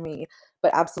comes to me.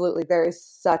 But absolutely, there is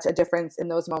such a difference in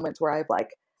those moments where I've,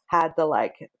 like, had the,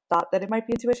 like, thought that it might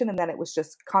be intuition, and then it was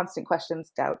just constant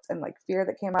questions, doubts, and, like, fear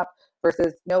that came up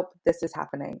versus, nope, this is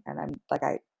happening. And I'm like,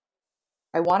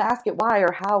 I want to ask it why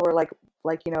or how, or like,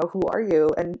 who are you?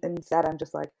 And instead I'm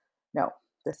just like, no,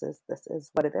 this is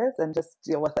what it is, and just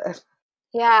deal with it.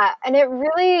 Yeah. And it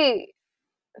really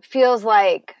feels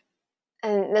like,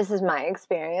 and this is my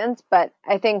experience, but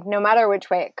I think no matter which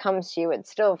way it comes to you, it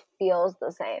still feels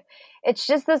the same. It's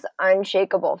just this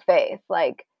unshakable faith.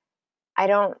 Like, I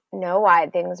don't know why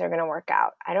things are going to work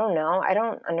out. I don't know. I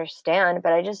don't understand,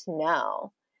 but I just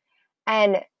know.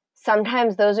 And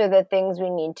sometimes those are the things we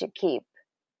need to keep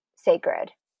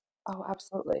sacred. Oh,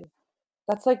 absolutely.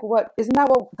 That's like, isn't that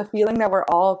what the feeling that we're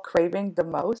all craving the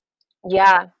most?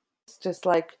 Yeah. It's just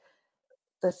like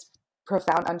this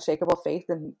profound, unshakable faith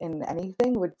in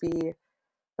anything would be,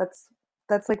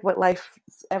 that's like what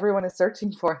everyone is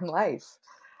searching for in life.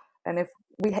 And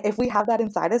if we have that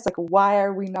inside us, like, why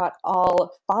are we not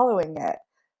all following it?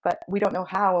 But we don't know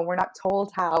how, and we're not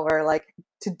told how, or, like,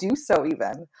 to do so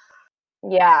even.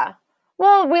 Yeah.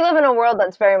 Well, we live in a world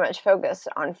that's very much focused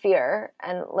on fear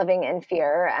and living in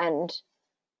fear and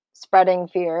spreading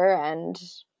fear and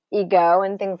ego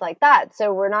and things like that.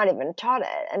 So we're not even taught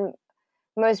it. And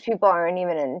most people aren't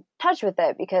even in touch with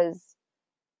it because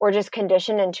we're just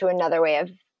conditioned into another way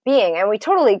of being. And we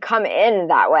totally come in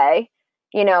that way,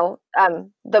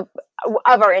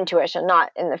 of our intuition,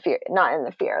 not in the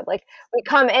fear. Like, we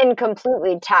come in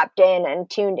completely tapped in and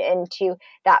tuned into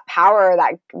that power,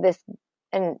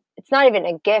 and it's not even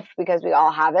a gift because we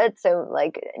all have it. So,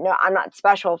 like, no, I'm not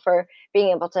special for being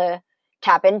able to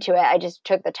tap into it. I just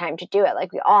took the time to do it.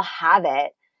 Like, we all have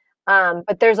it.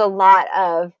 But there's a lot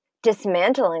of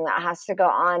dismantling that has to go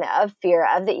on, of fear,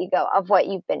 of the ego, of what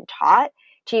you've been taught,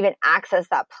 to even access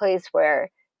that place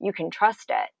where you can trust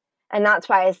it. And that's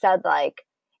why I said, like,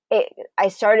 I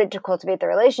started to cultivate the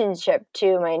relationship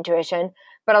to my intuition,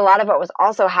 but a lot of what was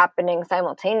also happening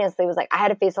simultaneously was, like, I had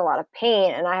to face a lot of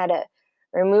pain, and I had to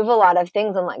remove a lot of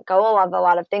things and let go of a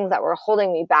lot of things that were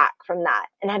holding me back from that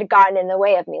and had gotten in the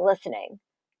way of me listening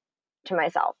to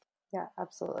myself. Yeah,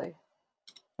 absolutely.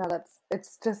 No,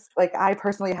 it's just like, I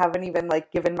personally haven't even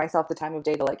like given myself the time of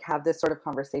day to like have this sort of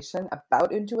conversation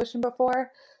about intuition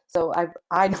before. So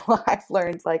I know I've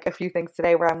learned like a few things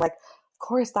today where I'm like, of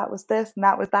course that was this and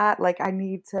that was that. Like, I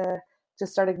need to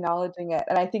just start acknowledging it.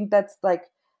 And I think that's like,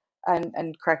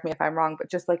 and correct me if I'm wrong, but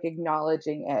just like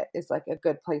acknowledging it is like a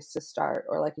good place to start,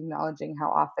 or like acknowledging how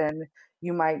often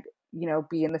you might,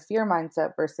 be in the fear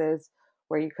mindset versus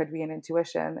where you could be in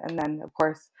intuition. And then of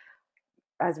course,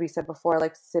 as we said before,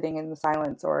 like sitting in the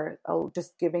silence, or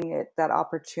just giving it that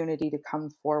opportunity to come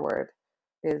forward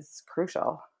is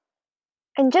crucial.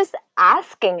 And just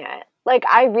asking it. Like,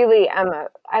 I really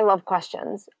I love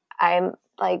questions. I'm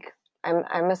a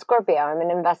Scorpio. I'm an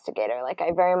investigator. Like,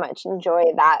 I very much enjoy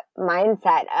that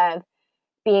mindset of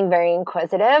being very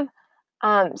inquisitive.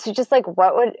 So just like,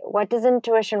 what does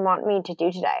intuition want me to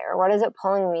do today? Or what is it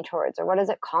pulling me towards? Or what is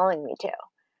it calling me to?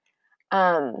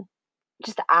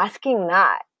 Just asking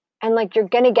that. And like, you're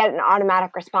going to get an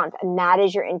automatic response, and that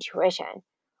is your intuition,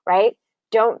 right?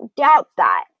 Don't doubt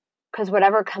that, because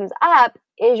whatever comes up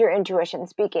is your intuition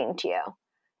speaking to you.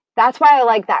 That's why I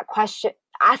like that question,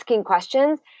 asking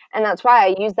questions. And that's why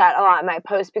I use that a lot in my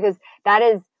posts, because that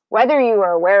is, whether you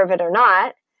are aware of it or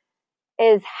not,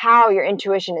 is how your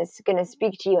intuition is going to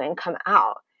speak to you and come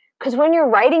out. Because when you're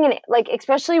writing, and like,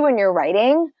 especially when you're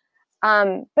writing,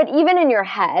 but even in your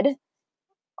head,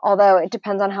 although it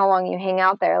depends on how long you hang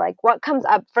out there, like, what comes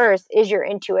up first is your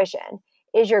intuition,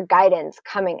 is your guidance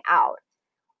coming out.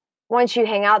 Once you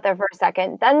hang out there for a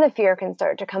second, then the fear can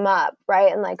start to come up,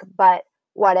 right? And like, but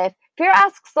what if? Fear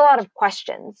asks a lot of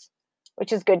questions,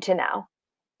 which is good to know.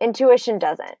 Intuition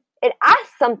doesn't. It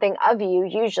asks something of you,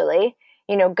 usually,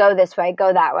 go this way,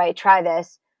 go that way, try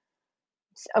this,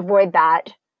 avoid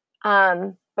that.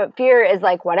 But fear is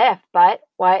like, what if, but,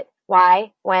 what,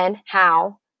 why, when,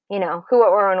 how, who,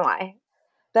 what, where, and why.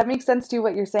 That makes sense to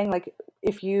what you're saying. Like,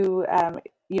 if you,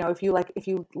 if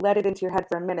you let it into your head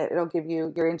for a minute, it'll give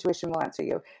you, your intuition will answer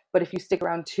you. But if you stick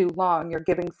around too long, you're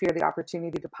giving fear the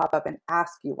opportunity to pop up and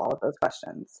ask you all of those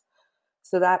questions.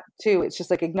 So that too, it's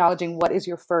just like acknowledging what is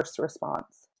your first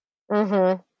response.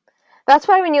 Mm-hmm. That's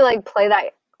why when you like play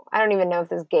that, I don't even know if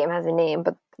this game has a name,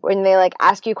 but when they like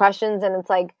ask you questions and it's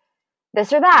like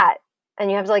this or that, and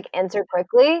you have to like answer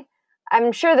quickly,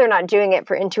 I'm sure they're not doing it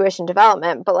for intuition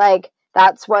development, but like,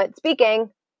 that's what's speaking.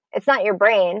 It's not your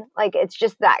brain. Like, it's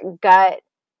just that gut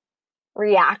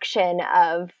reaction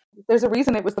of. There's a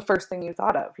reason it was the first thing you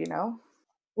thought of,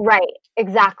 Right,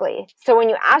 exactly. So when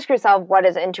you ask yourself, what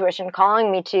is intuition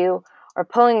calling me to, or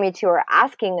pulling me to, or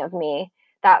asking of me,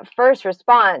 that first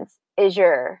response is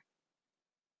your,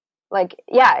 like,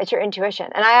 yeah, it's your intuition.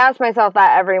 And I ask myself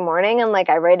that every morning, and like,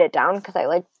 I write it down because I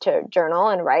like to journal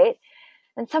and write.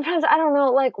 And sometimes I don't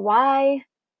know, like, why,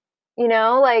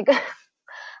 like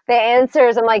the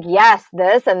answers, I'm like, yes,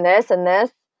 this and this and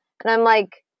this. And I'm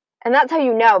like, and that's how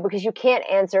you know, because you can't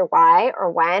answer why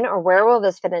or when or where will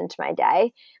this fit into my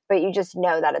day, but you just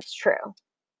know that it's true.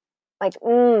 Like,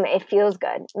 it feels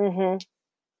good. Mm-hmm.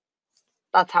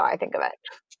 That's how I think of it.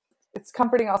 It's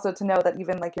comforting also to know that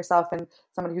even like yourself and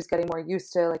somebody who's getting more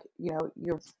used to, like, you're,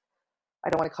 I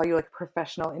don't want to call you like a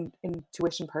professional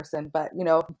intuition person, but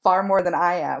far more than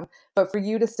I am. But for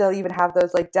you to still even have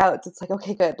those like doubts, it's like,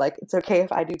 okay, good. Like, it's okay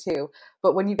if I do too.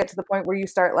 But when you get to the point where you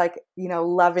start like,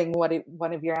 loving what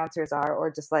one of your answers are,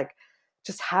 or just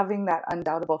having that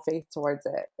undoubtable faith towards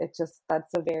it,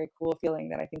 that's a very cool feeling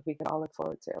that I think we could all look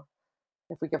forward to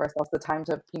if we give ourselves the time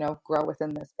to, grow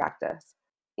within this practice.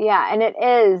 Yeah. And it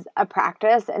is a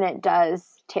practice, and it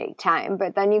does take time,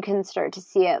 but then you can start to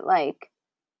see it like,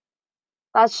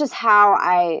 that's just how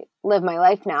I live my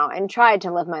life now, and try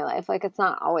to live my life. Like, it's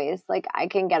not always like I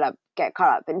can get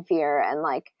caught up in fear, and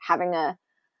like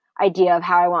I idea of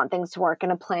how I want things to work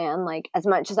in a plan. Like, as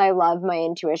much as I love my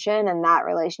intuition and that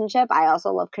relationship, I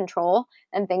also love control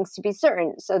and things to be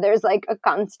certain. So there's like a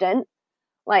constant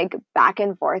like back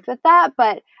and forth with that.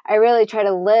 But I really try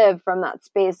to live from that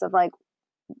space of like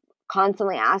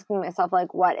constantly asking myself,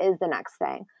 like, what is the next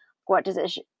thing? What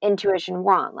does intuition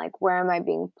want? Like, where am I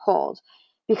being pulled?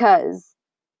 Because,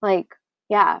 like,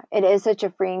 yeah, it is such a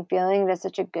freeing feeling. It is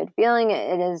such a good feeling.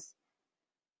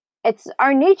 It's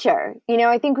our nature. You know,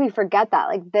 I think we forget that.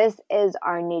 Like, this is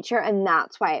our nature, and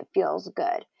that's why it feels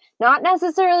good. Not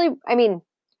necessarily, I mean,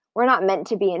 we're not meant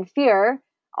to be in fear,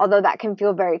 although that can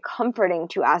feel very comforting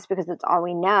to us because it's all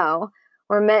we know.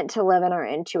 We're meant to live in our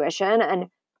intuition and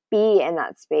be in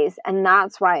that space. And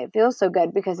that's why it feels so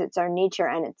good, because it's our nature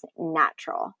and it's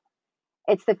natural.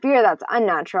 It's the fear that's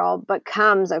unnatural, but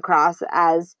comes across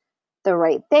as the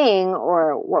right thing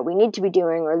or what we need to be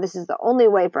doing, or this is the only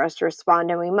way for us to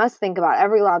respond. And we must think about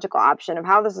every logical option of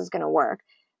how this is going to work.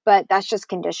 But that's just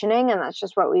conditioning, and that's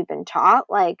just what we've been taught.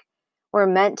 Like, we're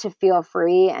meant to feel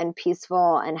free and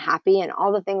peaceful and happy and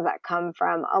all the things that come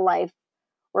from a life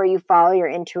where you follow your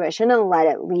intuition and let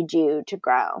it lead you to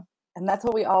grow. And that's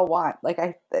what we all want.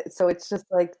 So it's just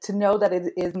like to know that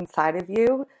it is inside of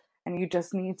you and you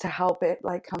just need to help it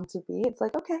like come to be. It's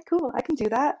like, okay, cool, I can do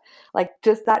that. Like,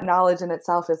 just that knowledge in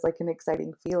itself is like an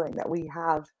exciting feeling that we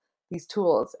have these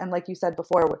tools. And like you said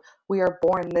before, we are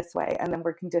born this way and then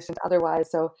we're conditioned otherwise.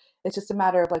 So it's just a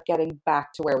matter of like getting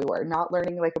back to where we were, not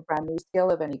learning like a brand new skill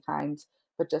of any kind,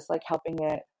 but just like helping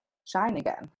it shine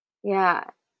again. Yeah.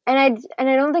 And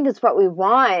I don't think it's what we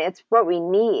want, it's what we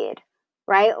need,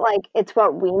 right? Like, it's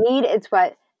what we need, it's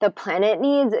what the planet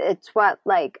needs, it's what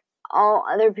like all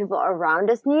other people around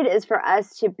us need, is for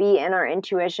us to be in our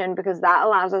intuition, because that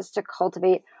allows us to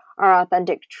cultivate our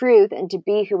authentic truth and to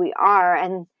be who we are.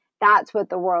 And that's what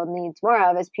the world needs more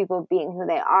of, is people being who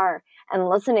they are and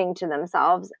listening to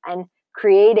themselves and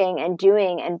creating and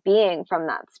doing and being from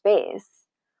that space.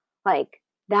 Like,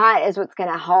 that is what's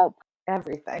going to help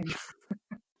everything.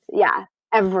 Yeah,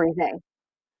 everything.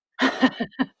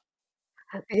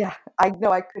 Yeah, I know.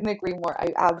 I couldn't agree more.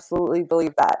 I absolutely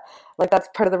believe that. Like, that's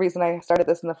part of the reason I started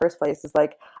this in the first place, is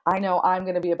like, I know I'm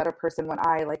going to be a better person when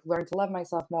I like learn to love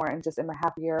myself more and just am a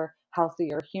happier,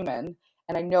 healthier human.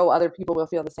 And I know other people will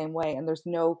feel the same way. And there's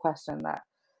no question that,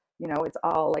 it's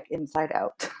all like inside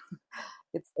out.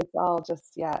 It's all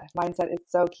just, yeah, mindset is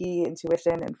so key,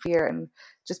 intuition and fear and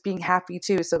just being happy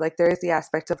too. So like there is the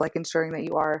aspect of like ensuring that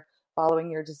you are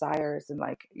following your desires and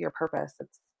like your purpose. It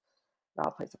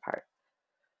all plays a part.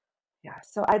 Yeah.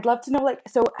 So I'd love to know, like,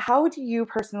 so how do you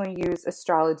personally use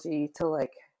astrology to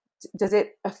like, does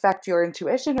it affect your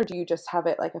intuition, or do you just have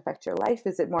it like affect your life?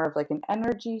 Is it more of like an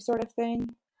energy sort of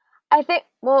thing? I think,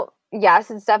 well,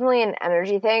 yes, it's definitely an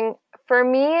energy thing. For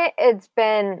me, it's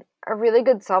been a really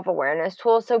good self-awareness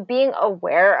tool. So being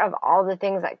aware of all the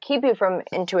things that keep you from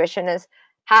intuition is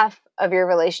half of your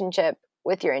relationship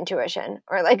with your intuition,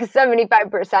 or like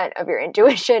 75% of your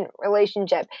intuition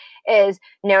relationship is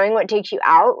knowing what takes you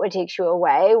out, what takes you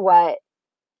away, what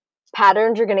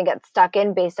patterns you're going to get stuck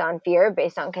in based on fear,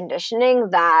 based on conditioning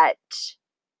that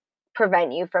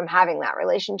prevent you from having that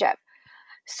relationship.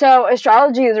 So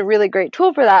astrology is a really great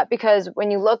tool for that, because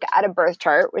when you look at a birth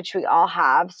chart, which we all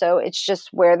have, so it's just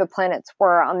where the planets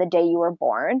were on the day you were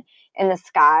born in the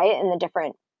sky in the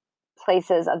different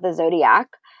places of the zodiac.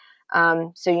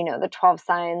 So, the 12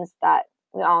 signs that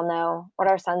we all know what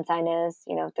our sun sign is,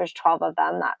 there's 12 of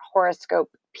them, that horoscope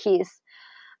piece.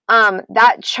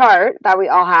 That chart that we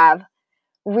all have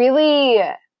really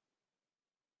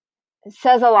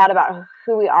says a lot about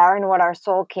who we are and what our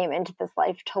soul came into this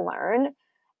life to learn,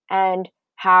 and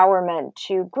how we're meant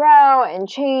to grow and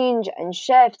change and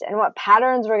shift, and what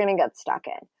patterns we're going to get stuck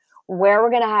in, where we're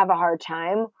going to have a hard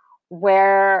time,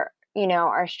 where,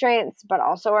 our strengths, but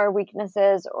also our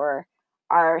weaknesses or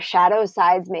our shadow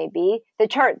sides may be. The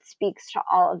chart speaks to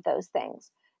all of those things.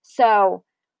 So,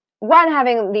 one,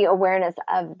 having the awareness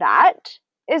of that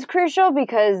is crucial,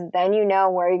 because then you know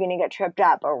where you're going to get tripped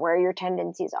up or where your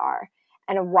tendencies are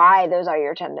and why those are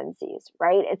your tendencies,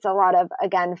 right? It's a lot of,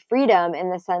 again, freedom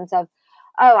in the sense of,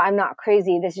 oh, I'm not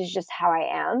crazy. This is just how I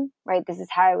am, right? This is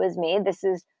how I was made. This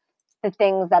is the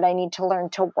things that I need to learn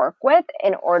to work with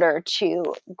in order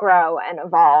to grow and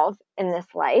evolve in this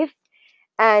life.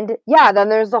 And yeah, then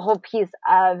there's the whole piece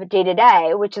of day to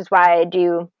day, which is why I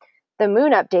do the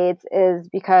moon updates, is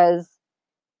because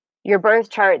your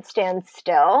birth chart stands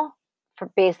still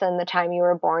based on the time you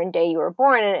were born, day you were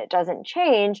born, and it doesn't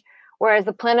change. Whereas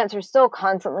the planets are still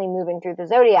constantly moving through the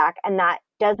zodiac, and that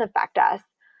does affect us.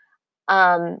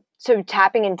 So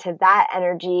tapping into that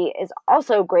energy is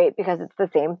also great because it's the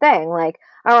same thing. Like,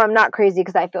 oh, I'm not crazy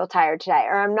because I feel tired today,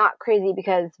 or I'm not crazy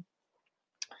because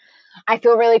I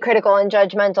feel really critical and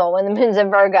judgmental when the moon's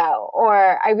in Virgo,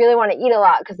 or I really want to eat a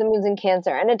lot because the moon's in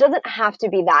Cancer. And it doesn't have to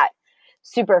be that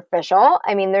superficial.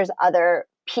 I mean, there's other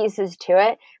pieces to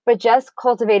it, but just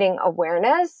cultivating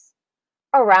awareness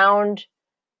around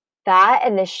that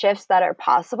and the shifts that are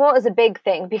possible is a big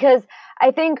thing, because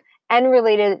I think, and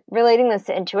relating this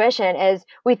to intuition, is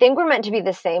we think we're meant to be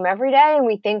the same every day, and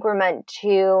we think we're meant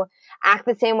to act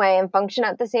the same way and function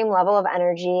at the same level of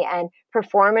energy and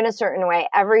perform in a certain way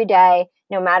every day,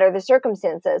 no matter the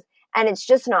circumstances. And it's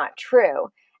just not true.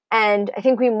 And I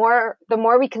think the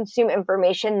more we consume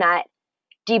information that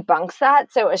debunks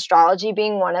that, so astrology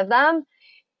being one of them,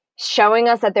 showing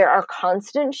us that there are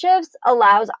constant shifts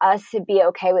allows us to be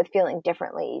okay with feeling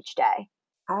differently each day.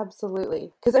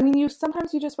 Absolutely. Because I mean, you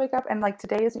just wake up and like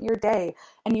today isn't your day,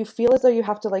 and you feel as though you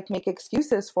have to like make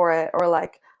excuses for it, or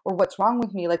like, or what's wrong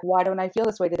with me? Like, why don't I feel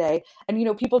this way today?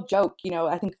 And people joke,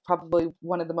 I think probably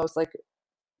one of the most like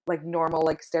normal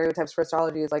like stereotypes for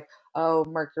astrology is like, oh,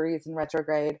 Mercury is in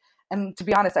retrograde. And to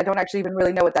be honest, I don't actually even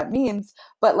really know what that means,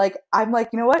 but like I'm like,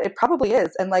 you know what, it probably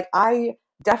is. And like I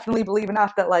definitely believe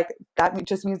enough that like that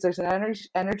just means there's an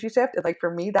energy shift, and like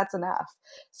for me that's enough.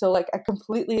 So like I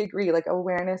completely agree, like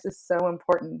awareness is so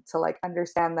important to like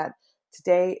understand that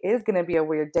today is going to be a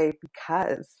weird day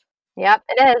because. Yep,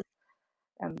 it is.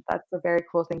 And that's a very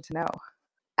cool thing to know.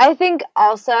 I think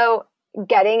also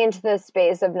getting into the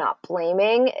space of not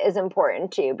blaming is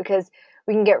important too, because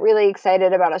we can get really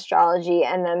excited about astrology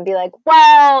and then be like,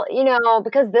 well,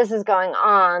 because this is going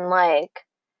on, like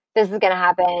this is going to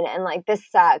happen, and like this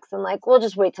sucks, and like we'll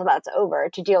just wait till that's over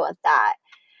to deal with that.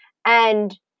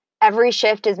 And every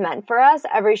shift is meant for us.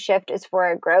 Every shift is for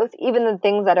our growth, even the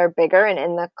things that are bigger and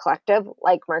in the collective,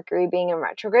 like Mercury being in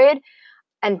retrograde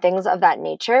and things of that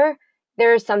nature.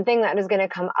 There's something that is going to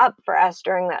come up for us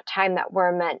during that time that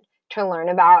we're meant to learn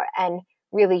about and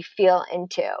really feel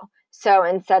into. So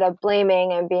instead of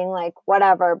blaming and being like,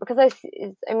 whatever, because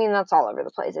I mean, that's all over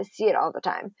the place. I see it all the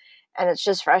time. And it's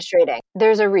just frustrating.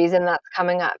 There's a reason that's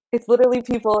coming up. It's literally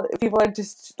people are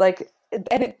just like,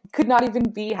 and it could not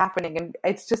even be happening. And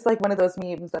it's just like one of those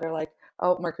memes that are like,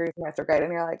 oh, Mercury's in retrograde.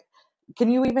 And you're like, can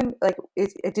you even, like,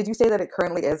 did you say that it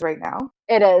currently is right now?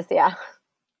 It is, yeah.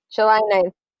 July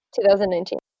 9th,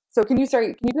 2019. So can you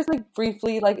just like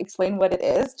briefly like explain what it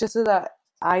is, just so that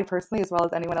I personally, as well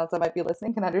as anyone else that might be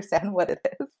listening, can understand what it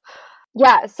is?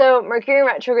 Yeah, so Mercury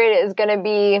retrograde is going to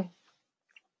be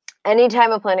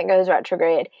anytime a planet goes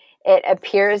retrograde, it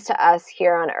appears to us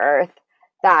here on Earth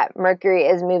that Mercury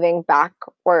is moving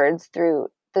backwards through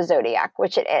the zodiac,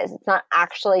 which it is. It's not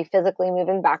actually physically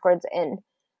moving backwards in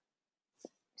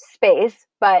space,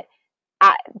 but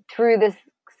through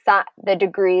the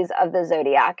degrees of the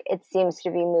zodiac, it seems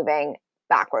to be moving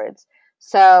backwards.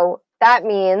 So that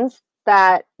means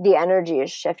that the energy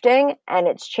is shifting and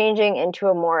it's changing into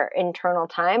a more internal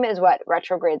time, is what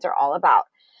retrogrades are all about.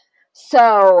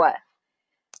 So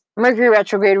Mercury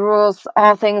retrograde rules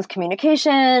all things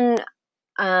communication,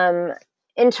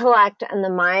 intellect, and the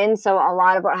mind. So a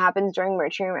lot of what happens during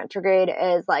Mercury retrograde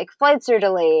is like flights are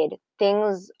delayed,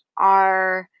 things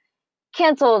are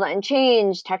canceled and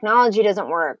changed, technology doesn't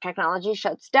work, technology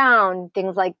shuts down,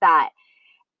 things like that.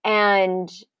 And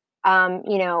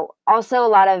also a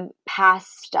lot of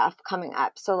past stuff coming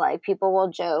up. So like people will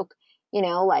joke,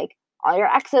 like all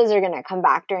your exes are going to come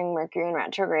back during Mercury in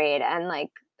retrograde, and like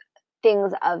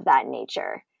things of that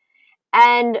nature.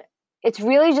 And it's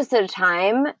really just a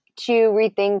time to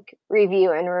rethink,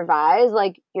 review, and revise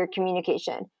like your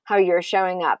communication, how you're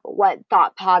showing up, what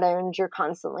thought patterns you're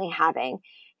constantly having.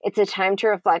 It's a time to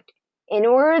reflect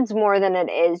inwards more than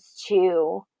it is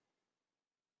to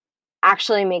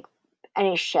actually make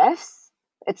any shifts.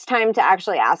 It's time to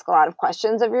actually ask a lot of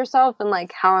questions of yourself and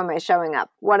like, how am I showing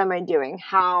up? What am I doing?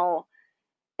 How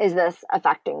is this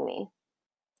affecting me?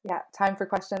 Yeah, time for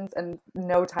questions and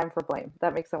no time for blame.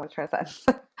 That makes so much more sense.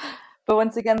 But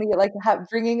once again,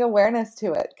 bringing awareness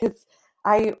to it, because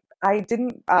I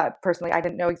didn't personally, I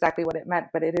didn't know exactly what it meant,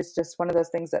 but it is just one of those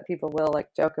things that people will like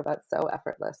joke about so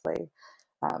effortlessly.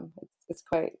 It's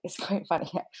quite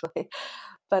funny actually.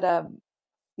 But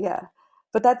yeah.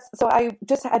 But that's, so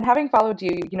and having followed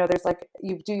you, there's like,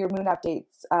 you do your moon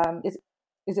updates.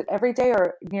 Is it every day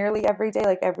or nearly every day,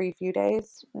 like every few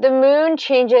days? The moon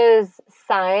changes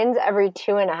signs every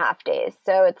 2.5 days.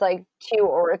 So it's like 2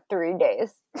 or 3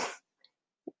 days.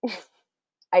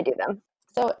 I do them.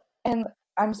 So, and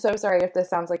I'm so sorry if this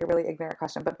sounds like a really ignorant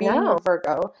question, but being No. a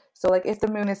Virgo, so like if the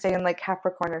moon is saying like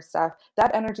Capricorn or stuff,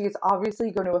 that energy is obviously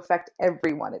going to affect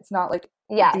everyone. It's not like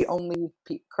Yes. the only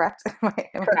correct? Am I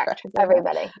Correct. in that?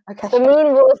 Everybody. Okay. The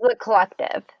moon rules the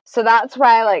collective. So that's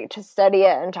why I like to study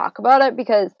it and talk about it,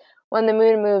 because when the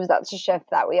moon moves, that's a shift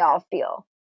that we all feel.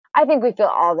 I think we feel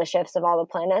all the shifts of all the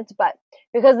planets, but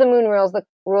because the moon rules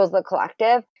the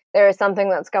collective, there is something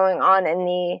that's going on in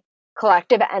the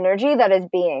collective energy that is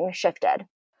being shifted.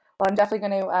 Well, I'm definitely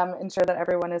going to ensure that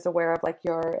everyone is aware of like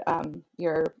your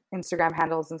Instagram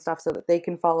handles and stuff, so that they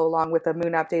can follow along with the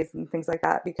moon updates and things like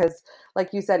that. Because,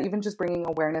 like you said, even just bringing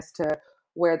awareness to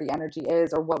where the energy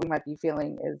is or what we might be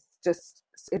feeling is just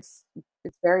it's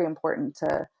very important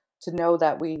to know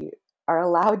that we are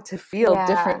allowed to feel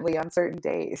differently on certain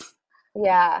days.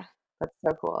 Yeah, that's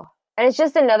so cool. And it's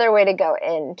just another way to go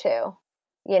into,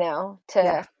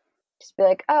 to just be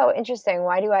like, oh, interesting.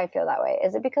 Why do I feel that way?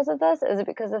 Is it because of this? Is it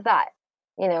because of that?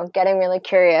 Getting really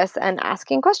curious and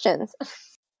asking questions.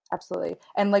 Absolutely.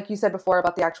 And like you said before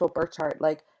about the actual birth chart,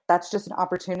 like that's just an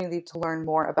opportunity to learn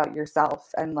more about yourself.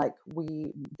 And like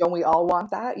we all want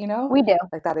that, We do.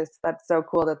 Like that's so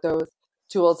cool that those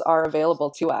tools are available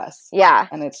to us. Yeah.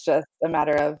 And it's just a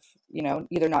matter of,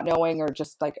 either not knowing or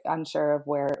just like unsure of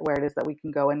where it is that we can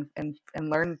go and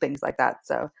learn things like that.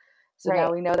 So right.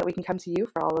 Now we know that we can come to you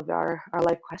for all of our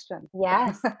life questions.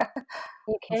 Yes,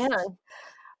 you can.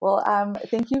 Well,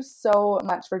 thank you so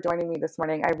much for joining me this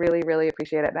morning. I really, really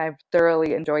appreciate it. And I've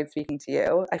thoroughly enjoyed speaking to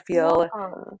you. I feel,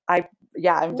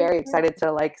 I'm very excited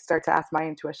to like start to ask my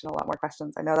intuition a lot more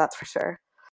questions. I know that's for sure.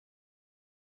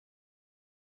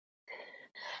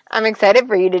 I'm excited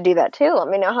for you to do that too. Let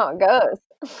me know how it goes.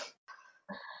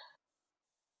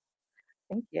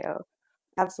 Thank you.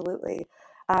 Absolutely.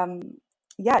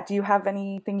 Do you have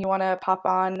anything you want to pop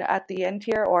on at the end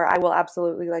here? Or I will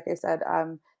absolutely, like I said,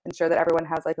 ensure that everyone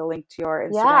has like a link to your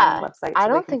Instagram website. So I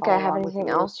don't think I have anything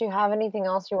else. Do you have anything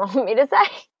else you want me to say?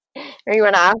 Or you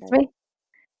want to ask me?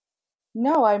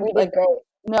 No, we did great.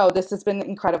 No, this has been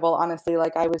incredible. Honestly,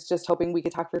 like I was just hoping we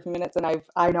could talk for a few minutes, and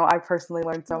I know I've personally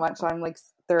learned so much. So I'm like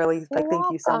thoroughly like, thank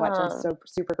you so much. I'm so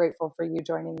super grateful for you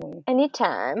joining me.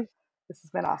 Anytime. This has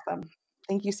been awesome.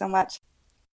 Thank you so much.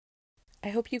 I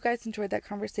hope you guys enjoyed that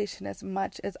conversation as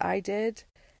much as I did.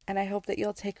 And I hope that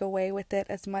you'll take away with it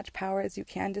as much power as you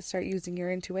can to start using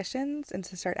your intuitions and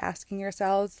to start asking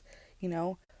yourselves,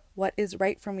 what is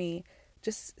right for me?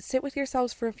 Just sit with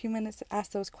yourselves for a few minutes,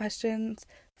 ask those questions,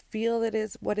 feel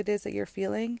what it is that you're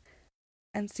feeling,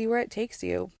 and see where it takes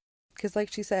you. Because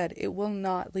like she said, it will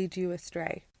not lead you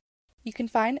astray. You can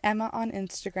find Emma on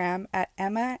Instagram at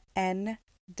Emma N.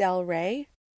 Del Rey,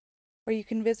 or you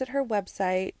can visit her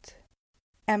website,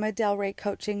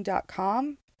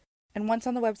 emmadelreycoaching.com. And once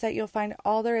on the website, you'll find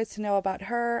all there is to know about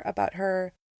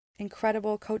her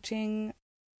incredible coaching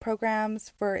programs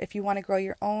for if you want to grow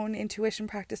your own intuition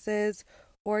practices,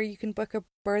 or you can book a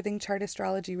birthing chart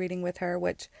astrology reading with her,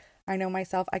 which I know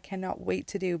myself, I cannot wait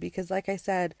to do because like I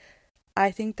said,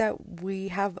 I think that we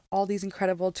have all these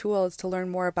incredible tools to learn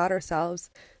more about ourselves.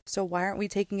 So why aren't we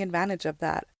taking advantage of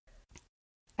that?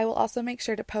 I will also make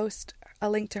sure to post a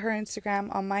link to her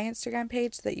Instagram on my Instagram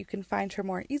page so that you can find her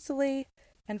more easily.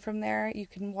 And from there, you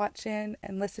can watch in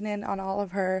and listen in on all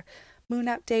of her moon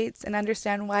updates and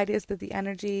understand why it is that the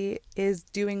energy is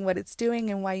doing what it's doing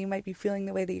and why you might be feeling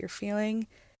the way that you're feeling.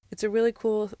 It's a really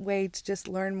cool way to just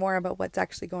learn more about what's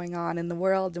actually going on in the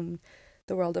world and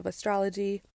the world of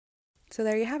astrology. So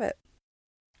there you have it.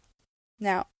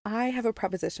 Now, I have a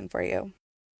proposition for you.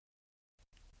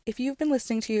 If you've been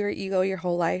listening to your ego your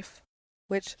whole life,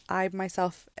 which I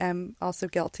myself am also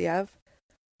guilty of,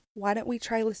 why don't we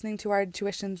try listening to our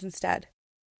intuitions instead?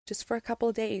 Just for a couple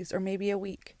of days or maybe a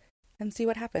week and see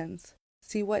what happens.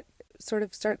 See what sort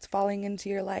of starts falling into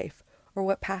your life or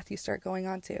what path you start going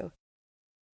on to.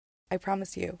 I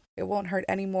promise you, it won't hurt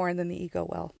any more than the ego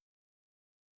will.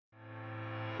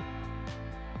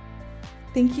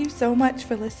 Thank you so much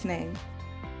for listening.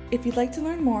 If you'd like to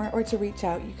learn more or to reach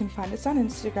out, you can find us on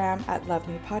Instagram at Love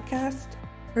Me Podcast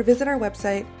or visit our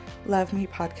website,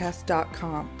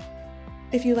 lovemepodcast.com.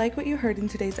 If you like what you heard in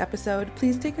today's episode,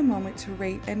 please take a moment to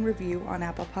rate and review on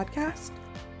Apple Podcast,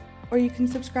 or you can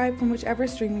subscribe from whichever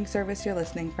streaming service you're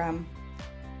listening from.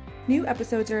 New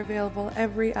episodes are available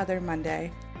every other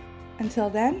Monday. Until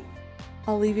then,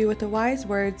 I'll leave you with the wise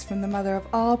words from the mother of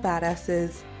all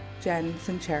badasses, Jen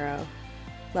Sincero.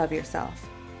 Love yourself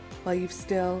while you've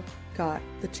still got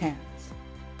the chance.